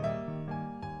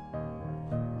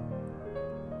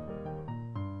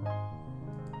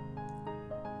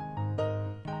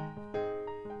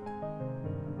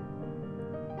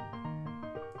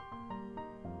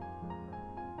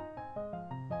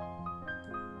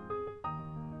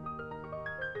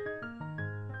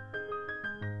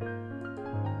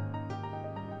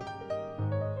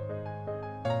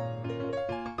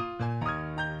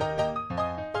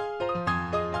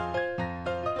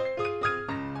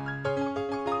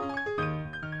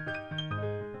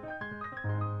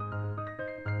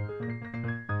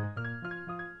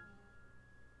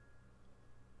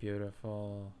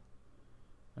 Beautiful.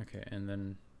 Okay, and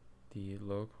then the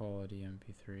low quality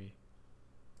MP3.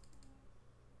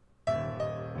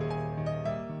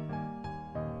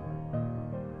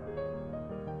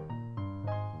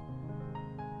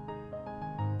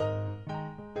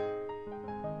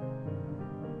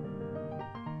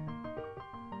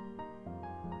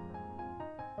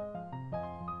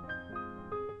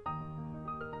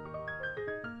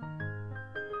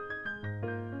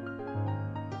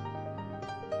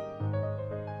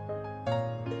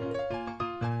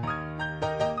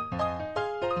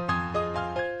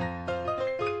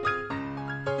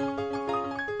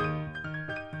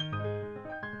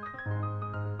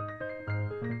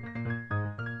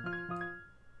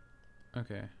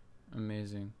 Okay,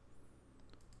 amazing.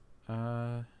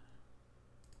 And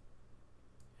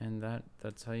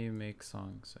that's how you make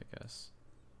songs, I guess.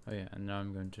 Oh yeah, and now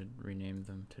I'm going to rename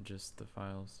them to just the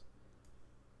files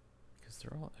because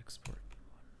they're all export.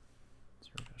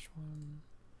 0-1.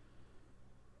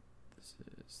 This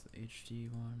is the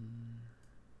HD one.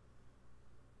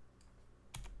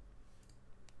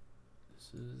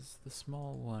 This is the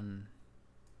small one.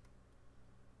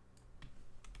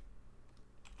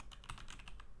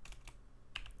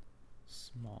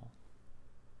 Small.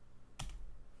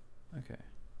 Okay,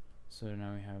 so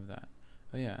now we have that.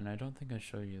 Oh yeah, and I don't think I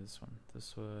showed you this one.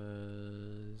 This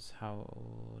was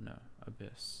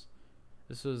Abyss.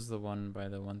 This was the one by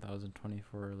the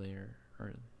 1024 layer,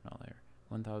 or not layer,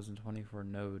 1024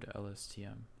 node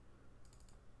LSTM.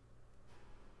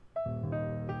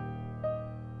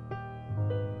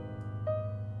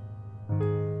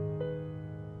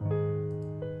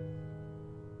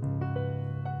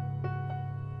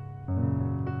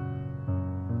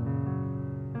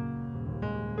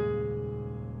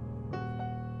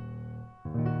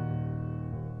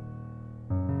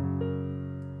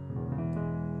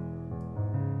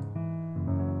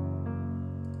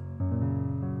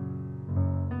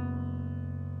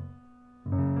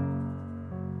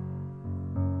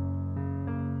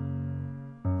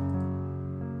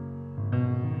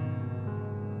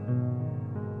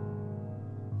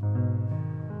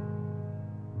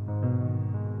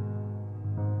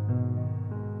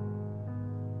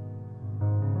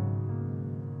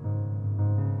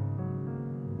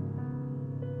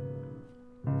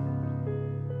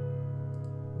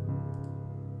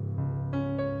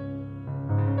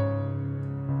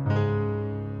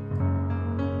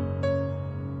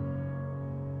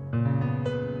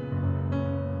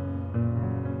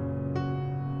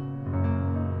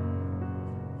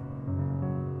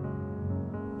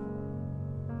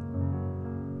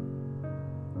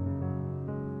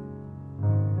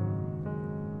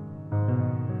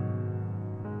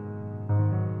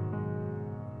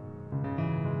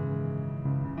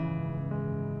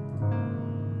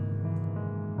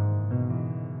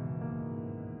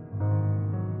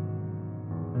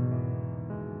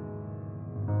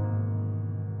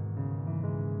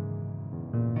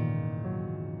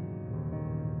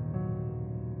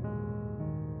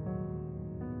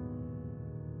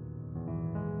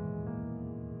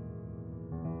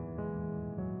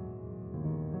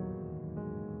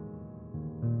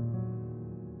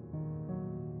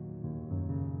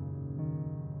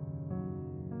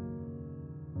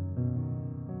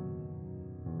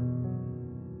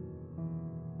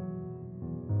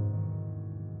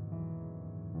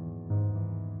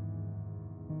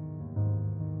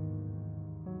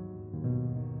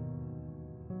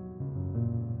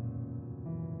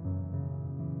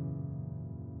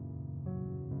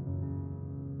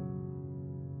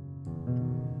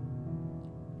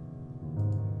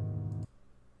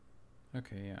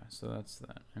 Okay, yeah, so that's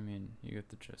that. I mean, you get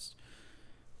the gist.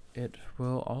 It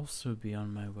will also be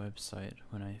on my website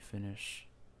when I finish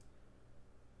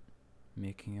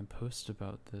making a post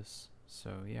about this.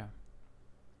 So, yeah.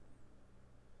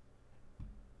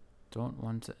 Don't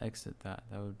want to exit that.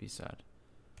 That would be sad.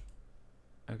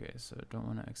 Okay, so don't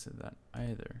want to exit that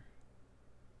either.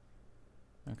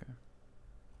 Okay.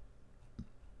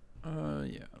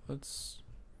 Yeah, let's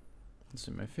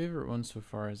see. My favorite one so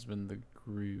far has been the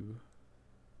GRU.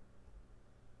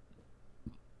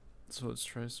 So let's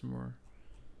try some more.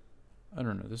 I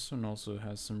don't know, this one also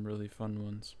has some really fun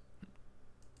ones.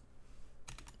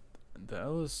 The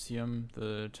LSTM,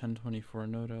 the 1024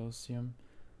 node LSTM,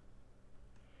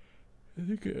 I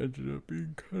think it ended up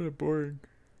being kind of boring.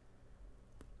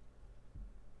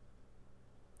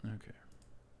 Okay.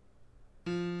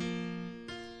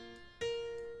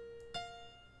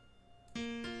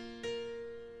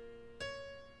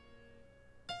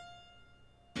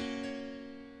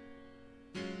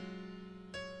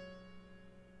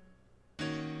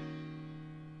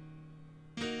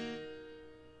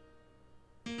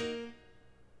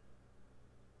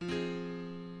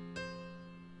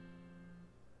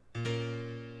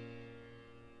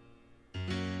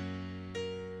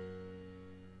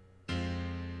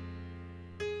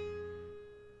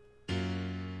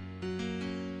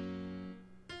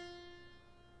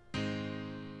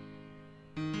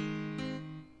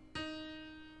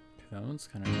 That one's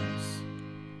kind of nice.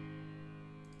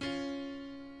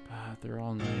 Ah, they're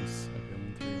all nice. Okay,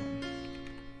 1, 3, 1.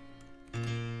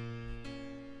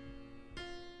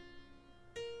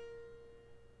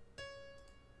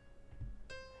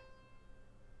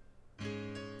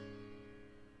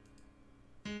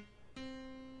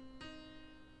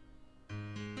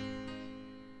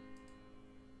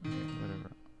 Okay,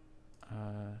 whatever.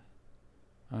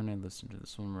 I'm gonna listen to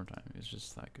this one more time. It's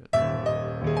just that good.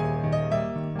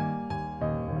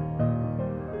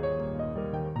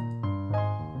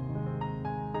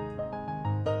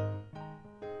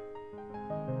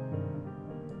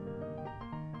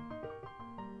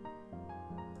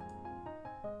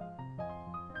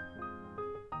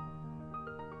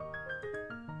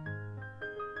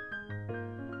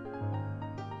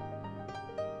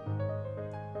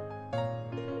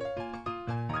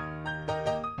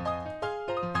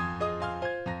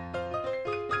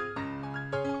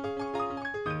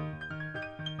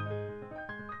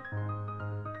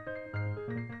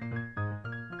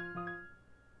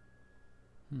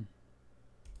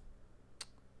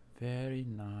 Very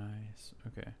nice.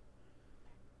 Okay.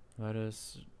 Let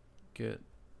us get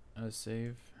a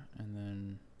save and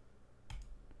then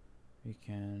we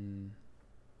can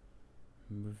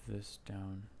move this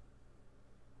down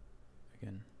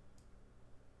again.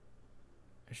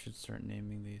 I should start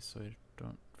naming these so I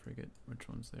don't forget which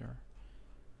ones they are.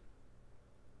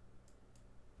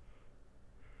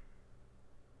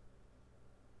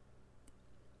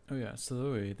 Oh yeah, so the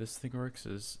way this thing works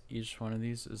is each one of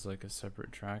these is like a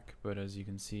separate track, but as you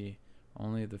can see,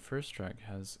 only the first track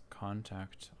has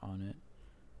contact on it.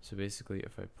 So basically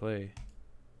if I play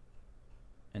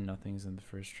and nothing's in the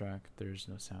first track, there's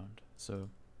no sound. So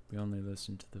we only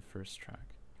listen to the first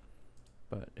track.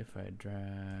 But if I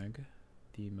drag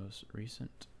the most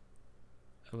recent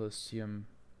LSTM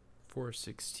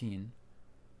 416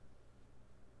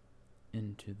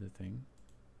 into the thing,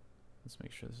 let's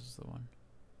make sure this is the one.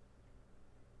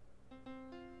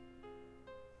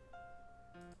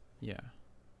 Yeah.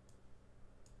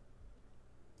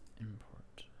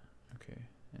 Import. Okay,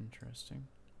 interesting.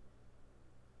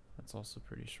 That's also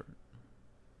pretty short.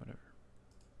 Whatever.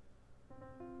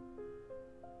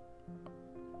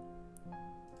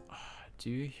 Do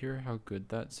you hear how good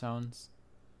that sounds?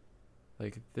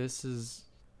 Like, this is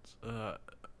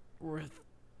worth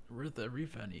every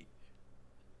penny.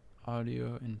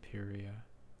 Audio Imperia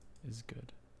is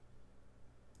good.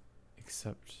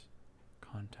 Except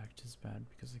contact is bad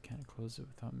because I can't close it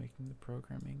without making the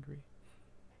program angry.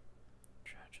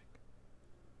 Tragic.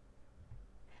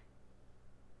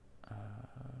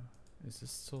 Is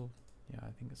this still? Yeah,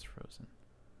 I think it's frozen.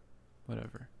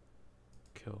 Whatever.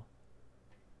 Kill.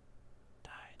 Die.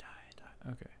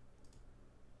 Okay.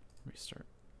 Restart.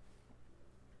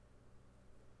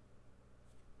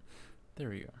 There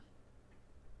we go.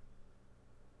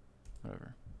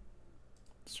 Whatever.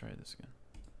 Let's try this again.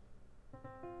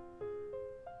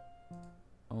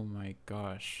 Oh my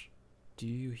gosh. Do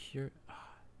you hear?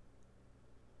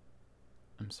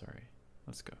 I'm sorry.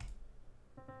 Let's go.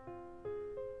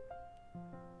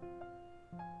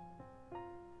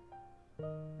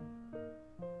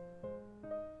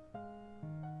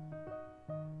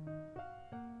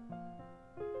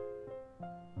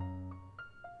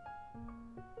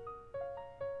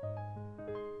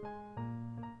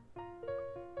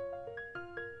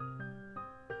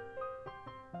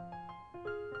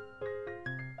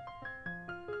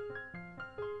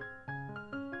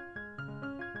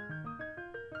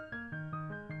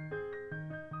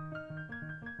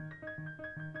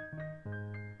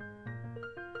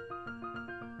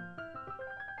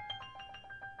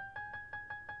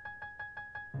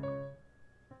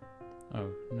 Oh,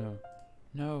 no.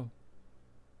 No!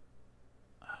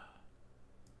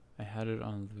 I had it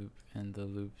on loop and the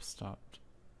loop stopped.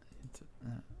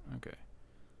 Okay.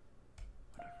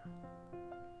 Whatever.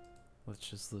 Let's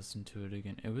just listen to it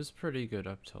again. It was pretty good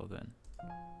up till then.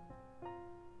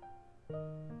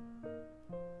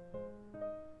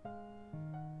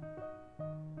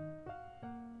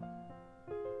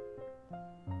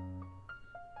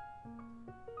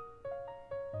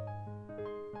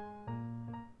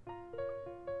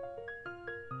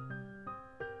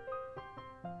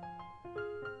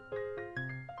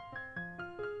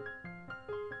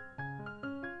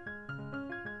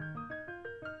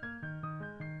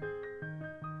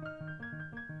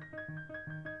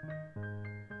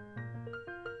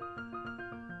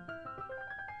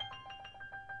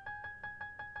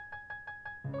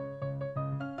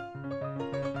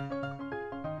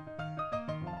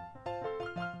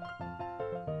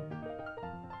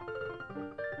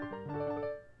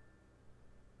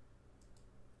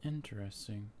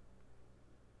 Interesting.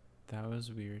 That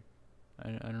was weird. I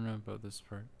don't know about this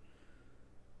part.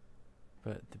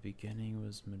 But the beginning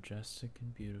was majestic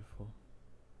and beautiful.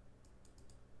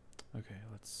 Okay,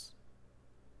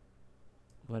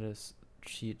 let us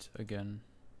cheat again.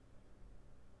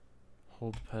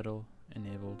 Hold pedal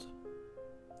enabled.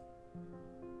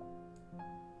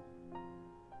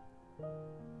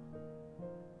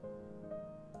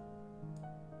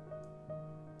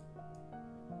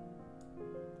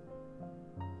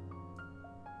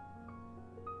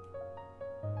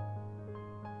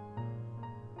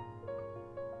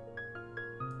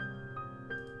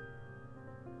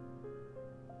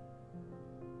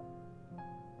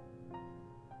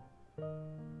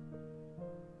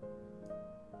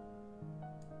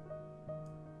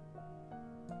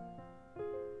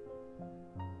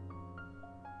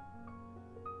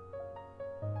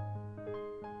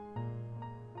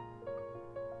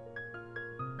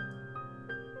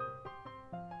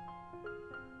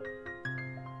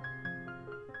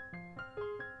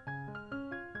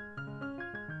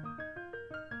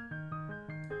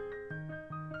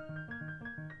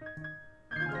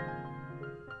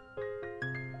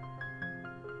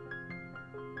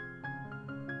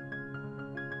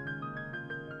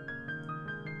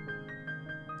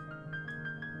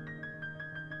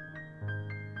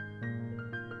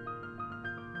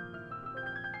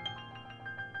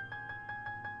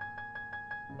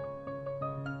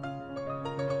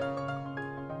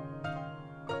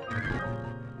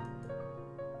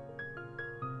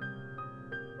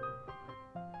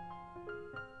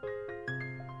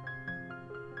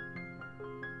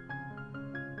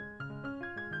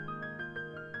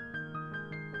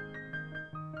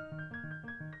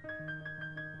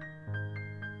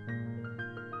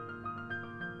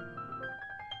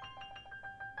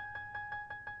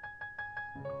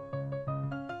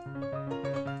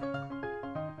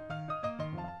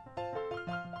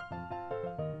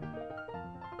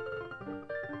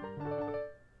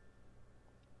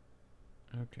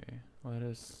 Okay, let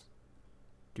us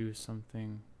do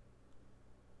something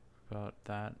about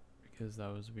that because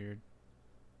that was weird.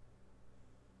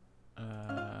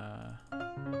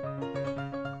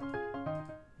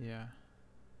 Yeah.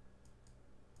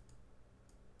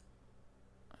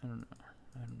 I don't know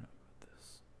about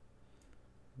this.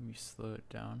 Let me slow it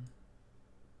down.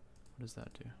 What does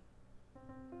that do?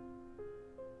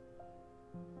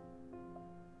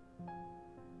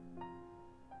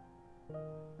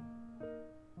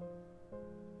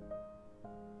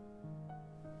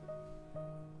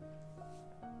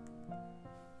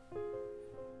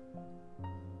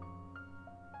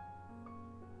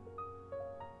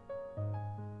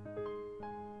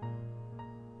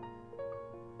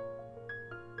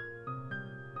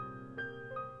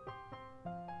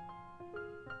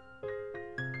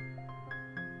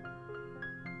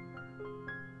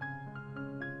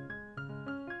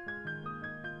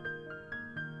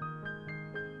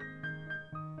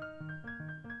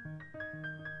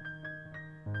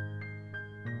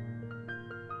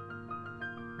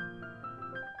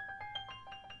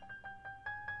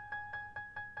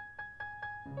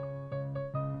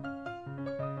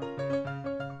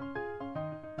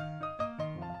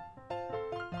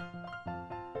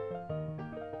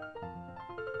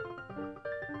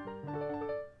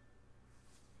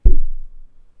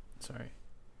 Sorry.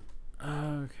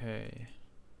 Okay.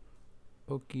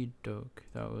 Okie doke.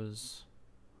 That was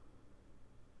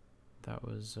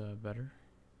better,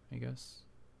 I guess.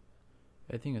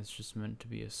 I think it's just meant to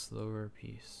be a slower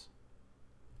piece.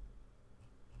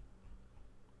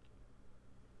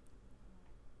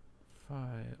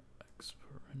 File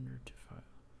export render to file.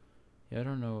 Yeah, I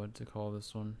don't know what to call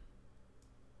this one.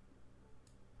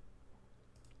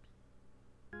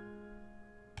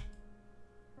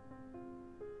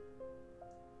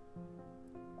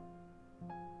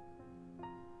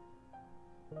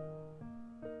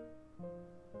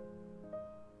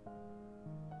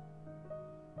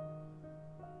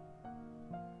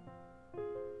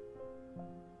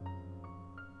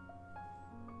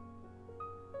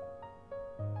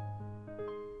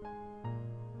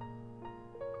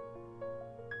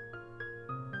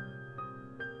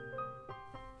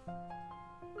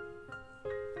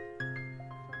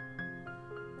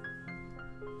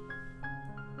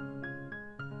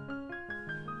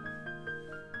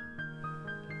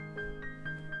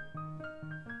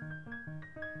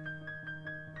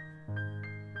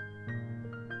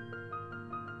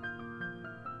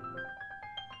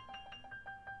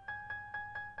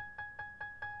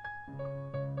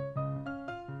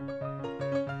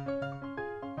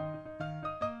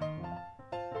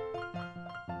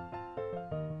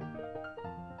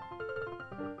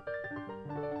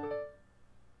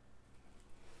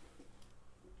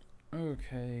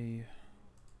 Okay.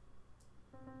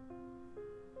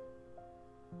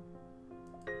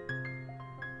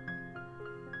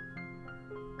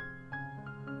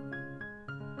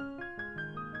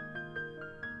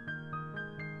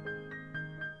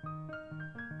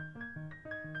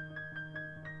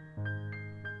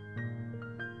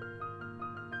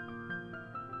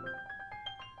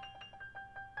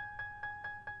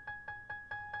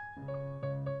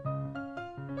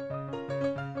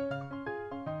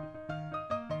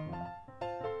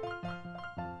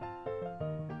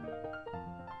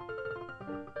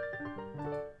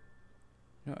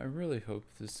 No, I really hope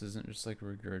this isn't just like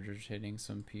regurgitating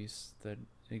some piece that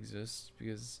exists,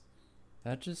 because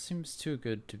that just seems too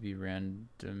good to be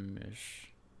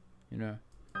random-ish, you know?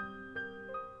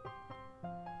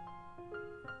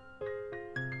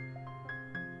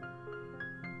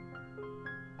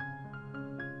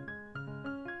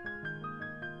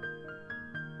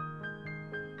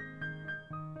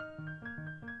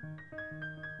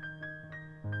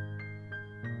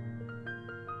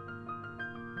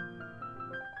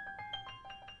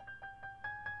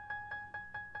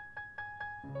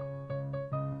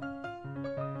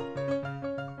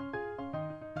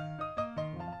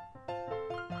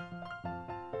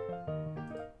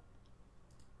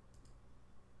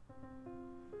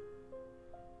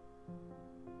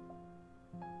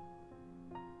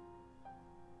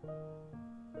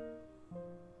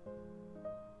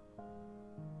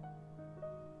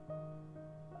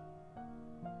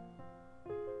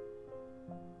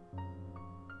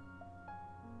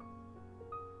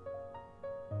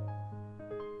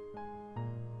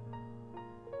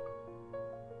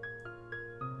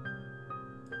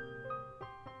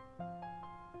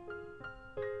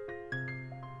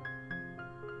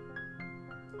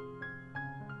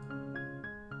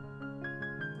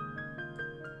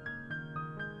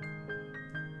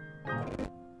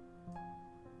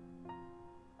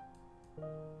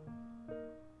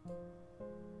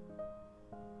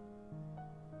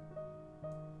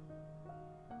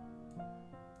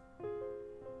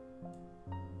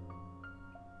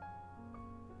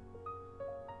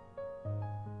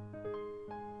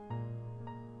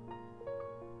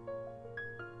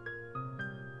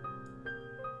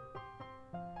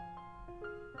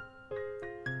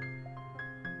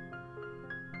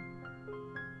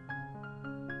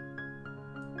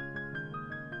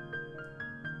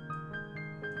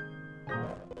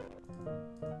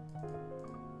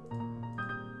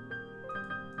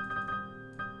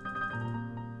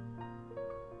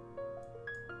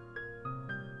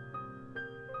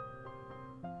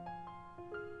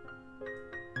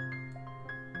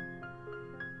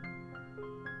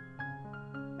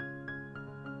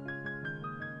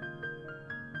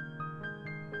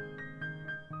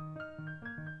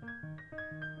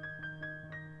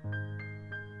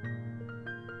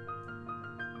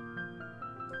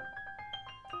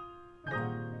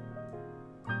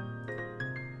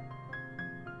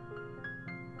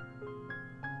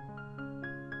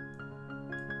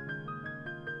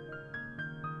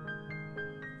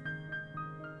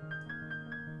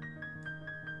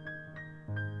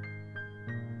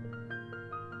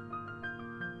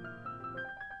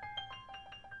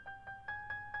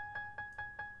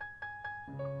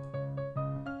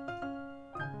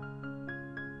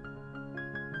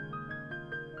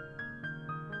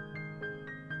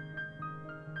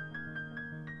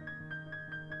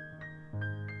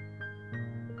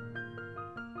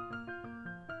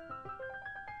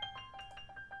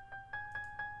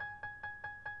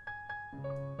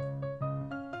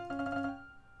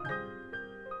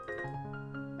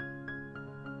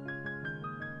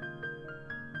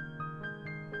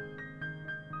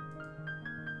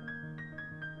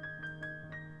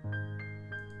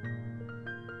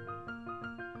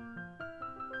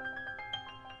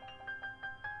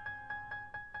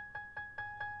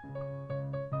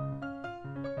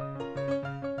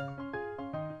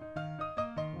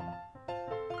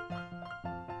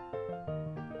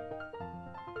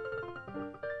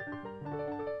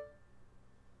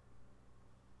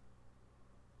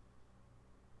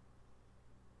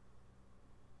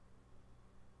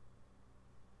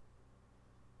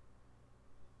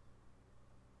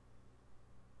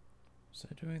 Was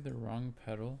I doing the wrong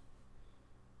pedal?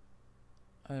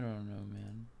 I don't know,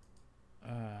 man.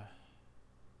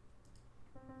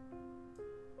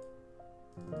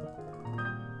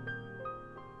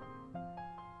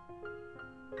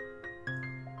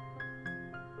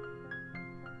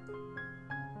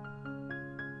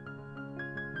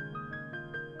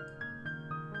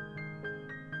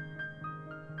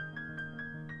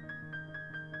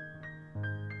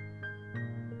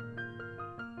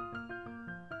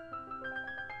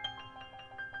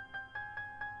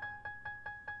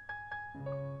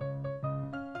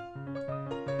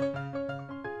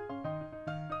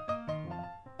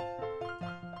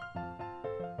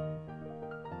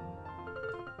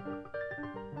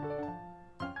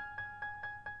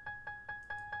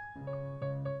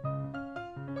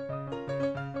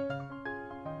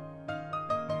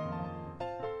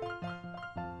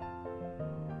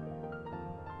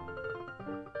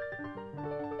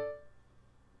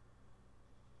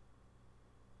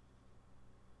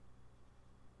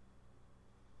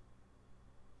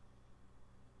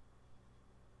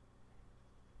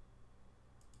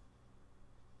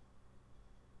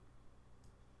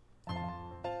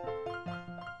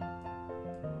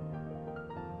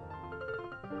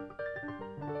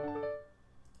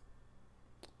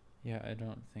 Yeah, I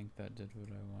don't think that did what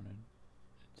I wanted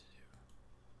it to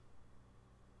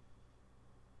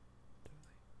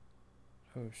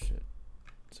do. Oh shit.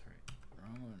 Sorry.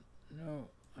 Wrong one. No,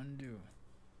 undo.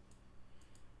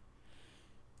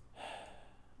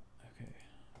 Okay,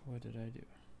 what did I do?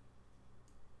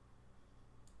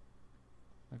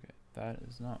 Okay, that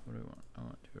is not what I want. I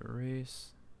want to erase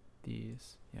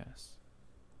these. Yes.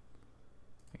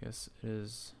 I guess it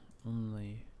is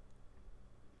only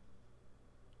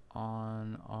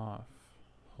on, off,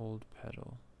 hold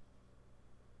pedal.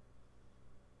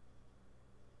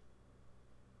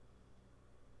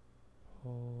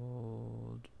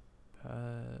 Hold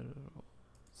pedal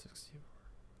 64.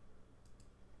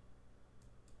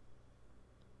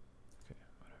 Okay,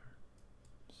 whatever.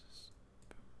 Just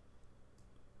boom.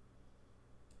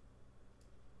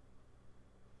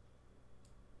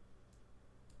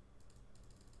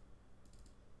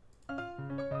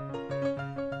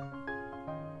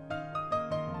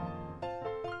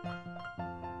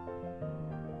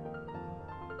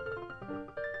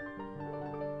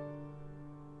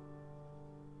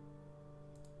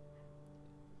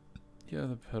 Yeah,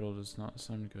 the pedal does not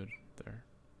sound good there.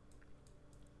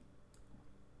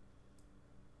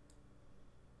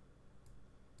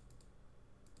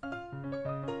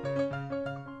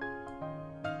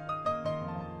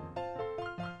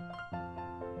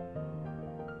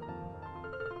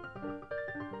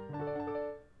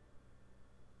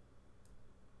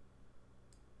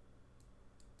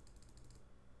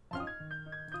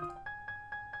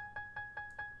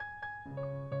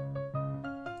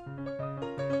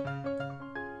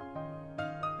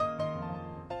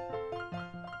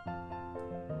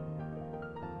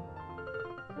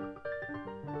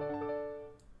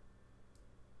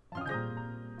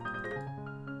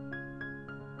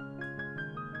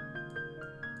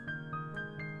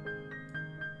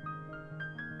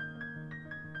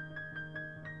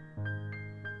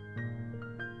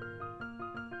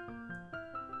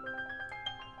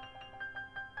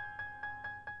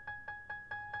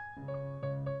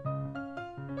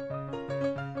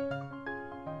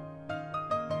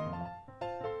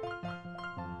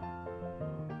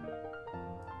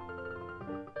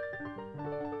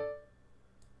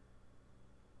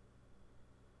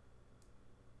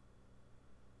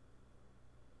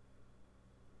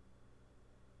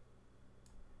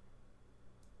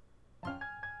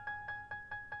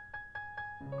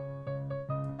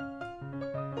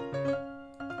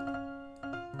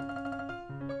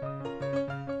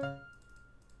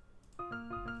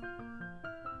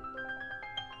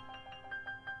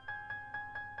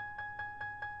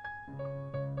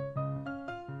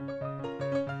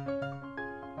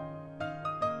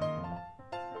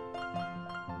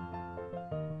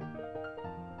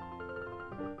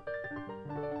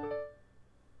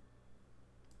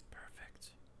 Perfect.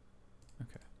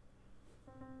 Okay.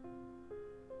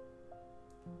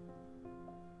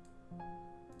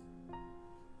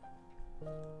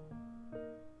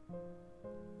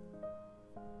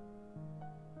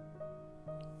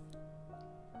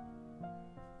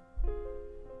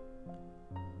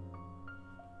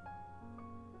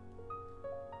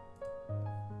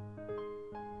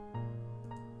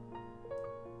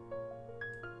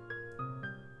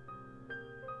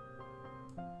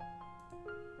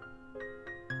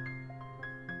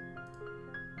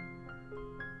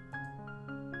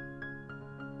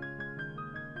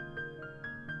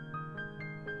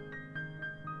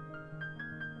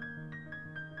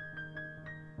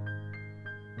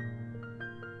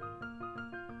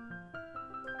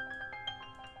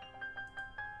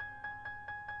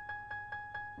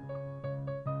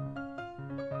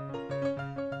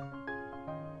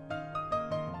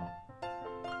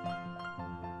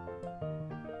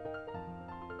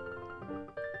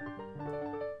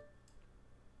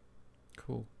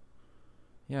 Cool.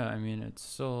 Yeah, I mean, it's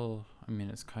still, I mean,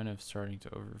 it's kind of starting to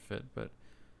overfit, but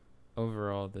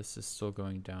overall, this is still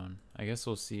going down. I guess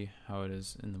we'll see how it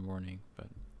is in the morning, but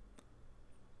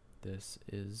this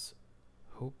is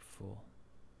hopeful.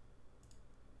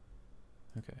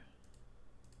 Okay.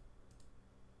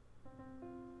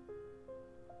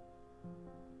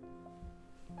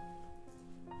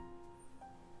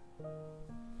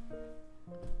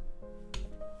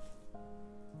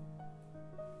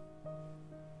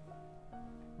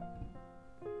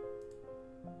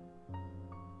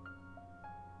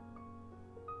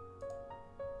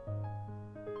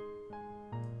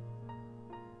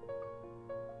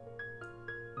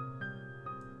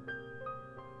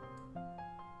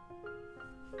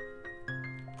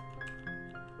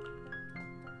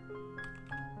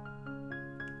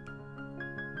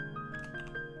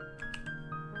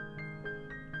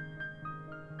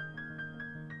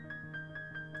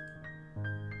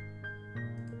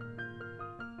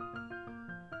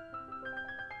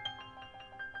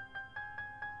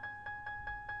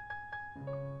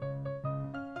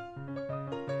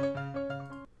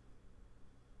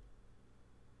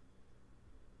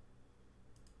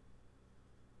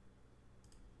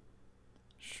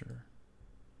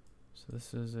 So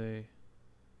this is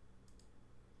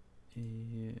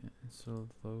it's a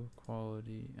low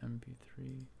quality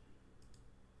MP3.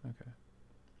 Okay.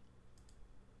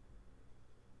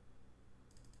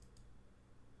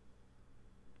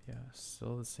 Yeah,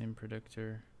 still the same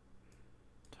predictor.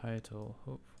 Title,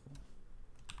 hopeful.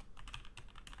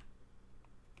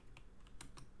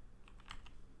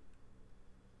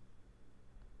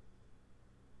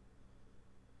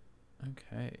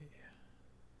 Okay.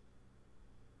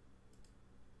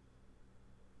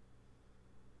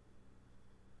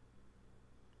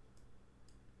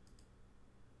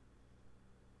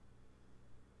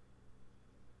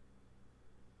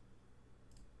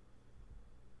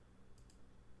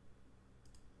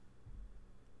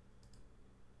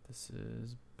 This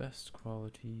is best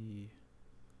quality.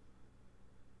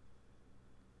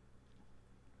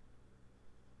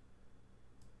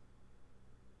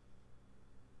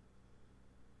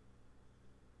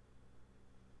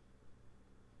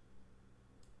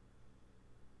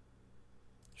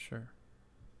 Sure.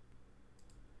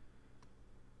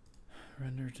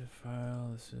 Render to file.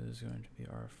 This is going to be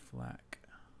our FLAC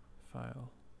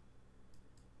file.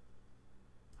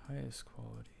 Highest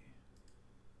quality.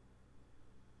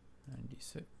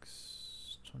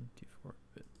 96,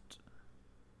 24-bit.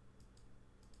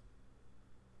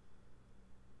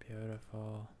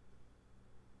 Beautiful.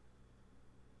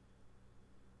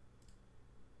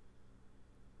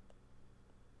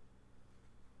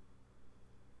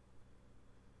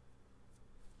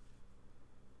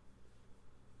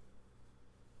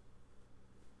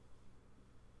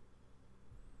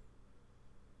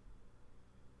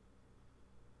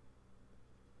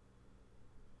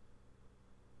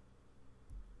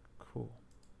 Cool.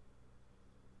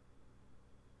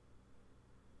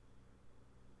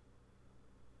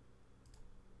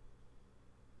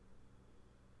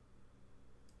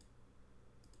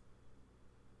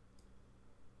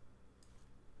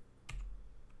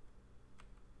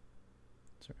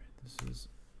 Sorry, this is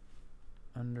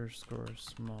underscore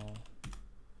small.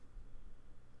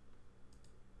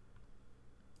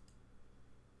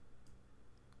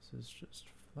 This is just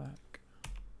FLAC.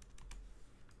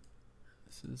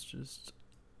 This is just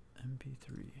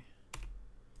MP3.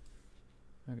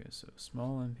 Okay, so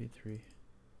small MP3.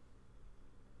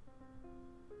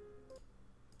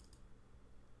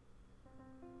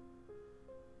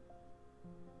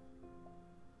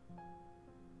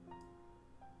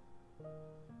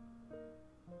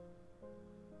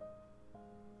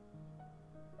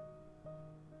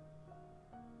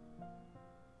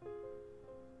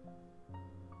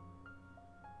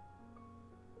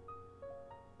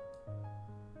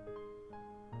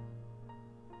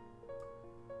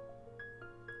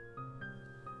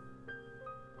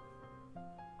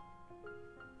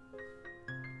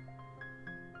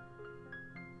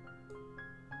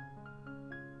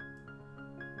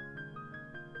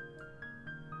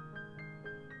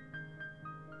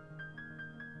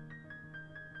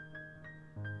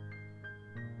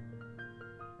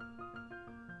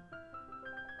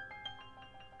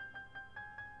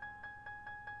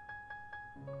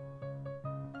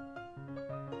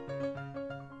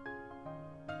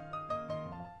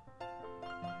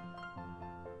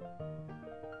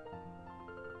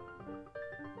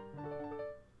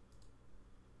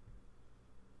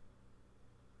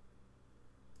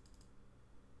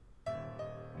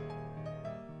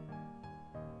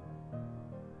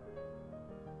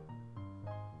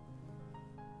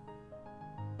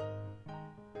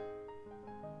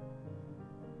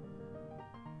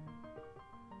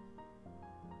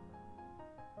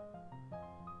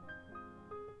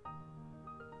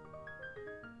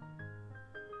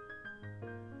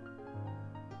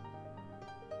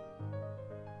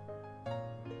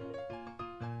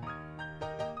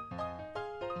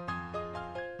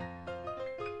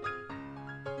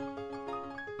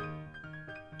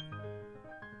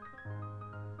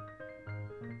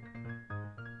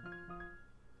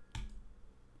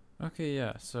 Okay,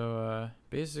 yeah, so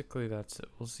basically that's it.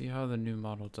 We'll see how the new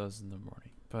model does in the morning,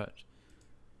 but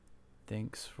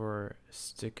thanks for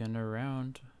sticking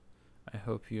around. I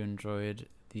hope you enjoyed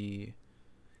the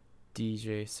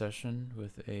DJ session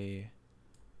with a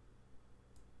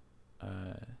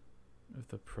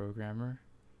programmer.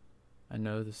 I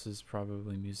know this is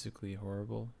probably musically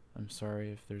horrible. I'm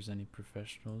sorry if there's any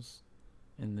professionals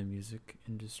in the music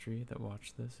industry that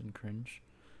watch this and cringe,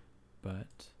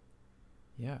 but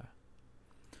yeah.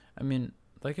 I mean,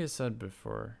 like I said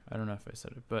before, I don't know if I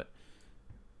said it, but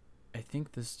I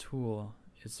think this tool,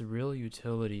 its real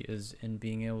utility is in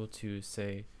being able to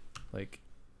say, like,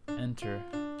 enter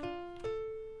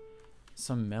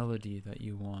some melody that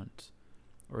you want,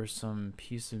 or some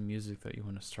piece of music that you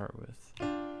want to start with.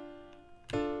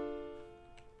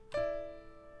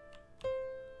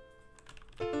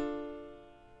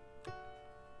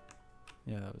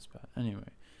 Yeah, that was bad. Anyway,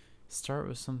 start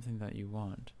with something that you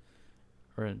want,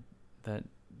 or that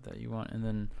you want, and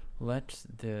then let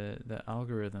the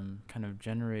algorithm kind of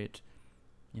generate,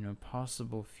 you know,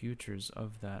 possible futures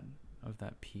of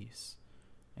that piece,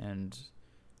 and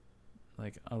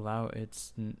like allow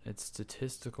its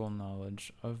statistical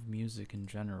knowledge of music in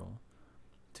general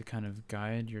to kind of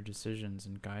guide your decisions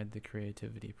and guide the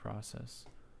creativity process.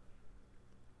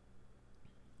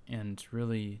 And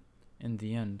really, in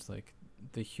the end, like,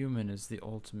 the human is the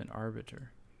ultimate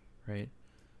arbiter, right?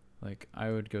 Like, I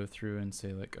would go through and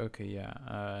say, like, okay,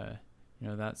 yeah, you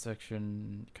know, that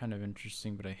section kind of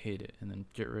interesting, but I hate it, and then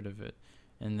get rid of it.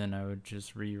 And then I would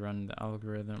just rerun the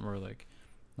algorithm, or like,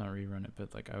 not rerun it,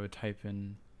 but like I would type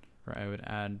in, or I would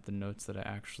add the notes that I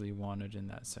actually wanted in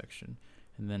that section,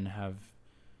 and then have,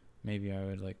 maybe I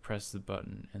would like press the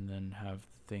button and then have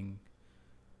the thing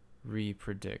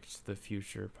re-predict the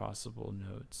future possible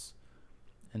notes.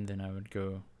 And then I would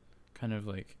go kind of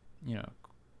like, you know,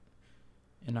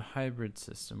 in a hybrid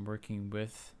system, working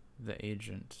with the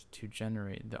agent to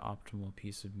generate the optimal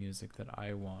piece of music that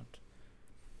I want.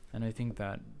 And I think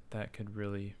that that could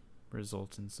really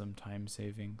result in some time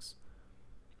savings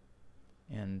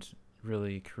and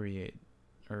really create,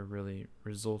 or really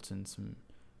result in some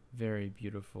very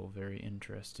beautiful, very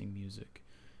interesting music.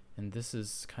 And this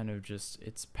is kind of just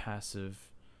its passive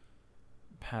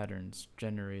patterns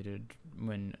generated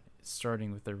when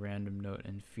starting with a random note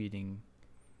and feeding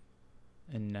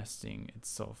and nesting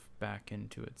itself back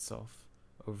into itself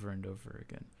over and over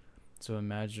again. So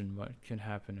imagine what could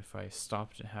happen if I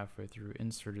stopped it halfway through,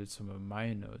 inserted some of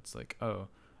my notes, like, oh,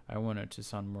 I want it to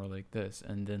sound more like this,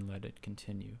 and then let it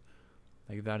continue.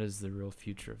 Like, that is the real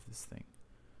future of this thing.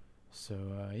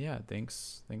 So yeah,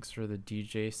 thanks for the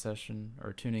DJ session,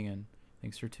 or tuning in.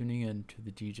 Thanks for tuning in to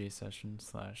the DJ session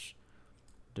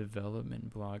 /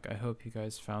 development blog. I hope you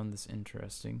guys found this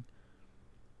interesting.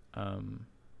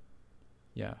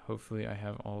 Yeah, hopefully I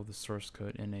have all the source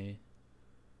code in a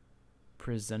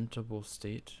presentable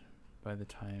state by the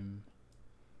time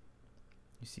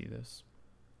you see this.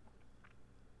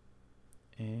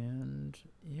 And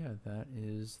yeah, that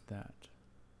is that.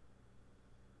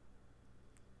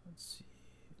 Let's see.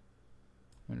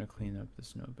 I'm going to clean up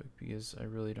this notebook because I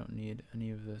really don't need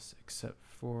any of this except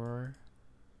for,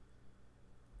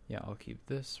 yeah, I'll keep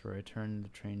this where I turn the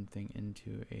train thing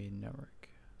into a network.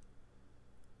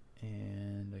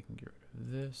 And I can get rid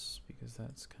of this because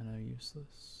that's kind of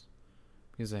useless.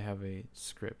 Because I have a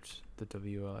script, the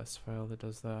WLS file that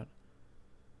does that.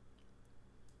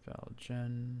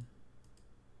 Valgen.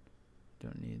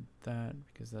 Don't need that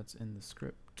because that's in the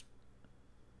script.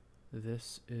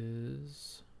 This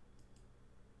is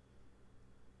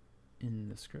in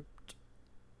the script.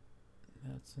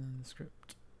 That's in the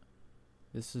script.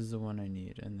 This is the one I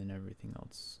need, and then everything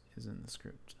else is in the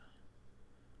script.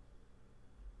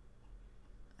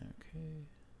 Okay.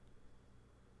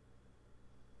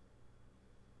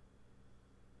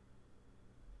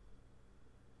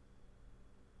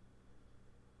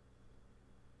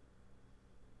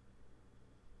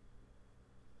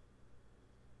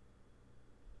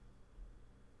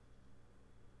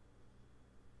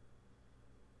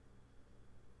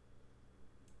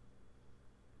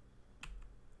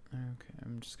 Okay,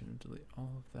 I'm just going to delete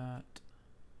all of that.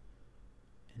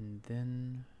 And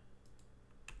then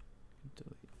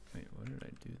delete. Wait, what did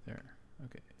I do there?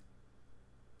 Okay.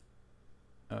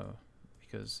 Oh,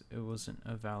 because it wasn't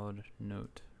a valid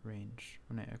note range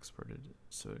when I exported it,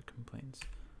 so it complains.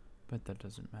 But that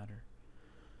doesn't matter.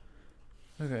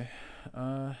 Okay.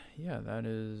 Yeah, that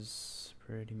is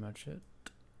pretty much it.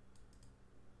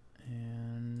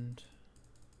 And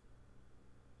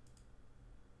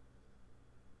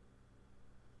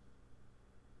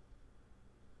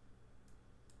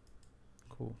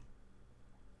cool.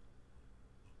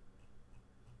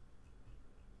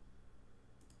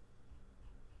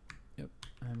 Yep,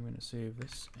 I'm going to save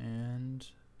this and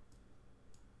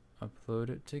upload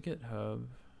it to GitHub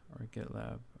or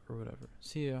GitLab or whatever.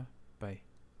 See ya. Bye.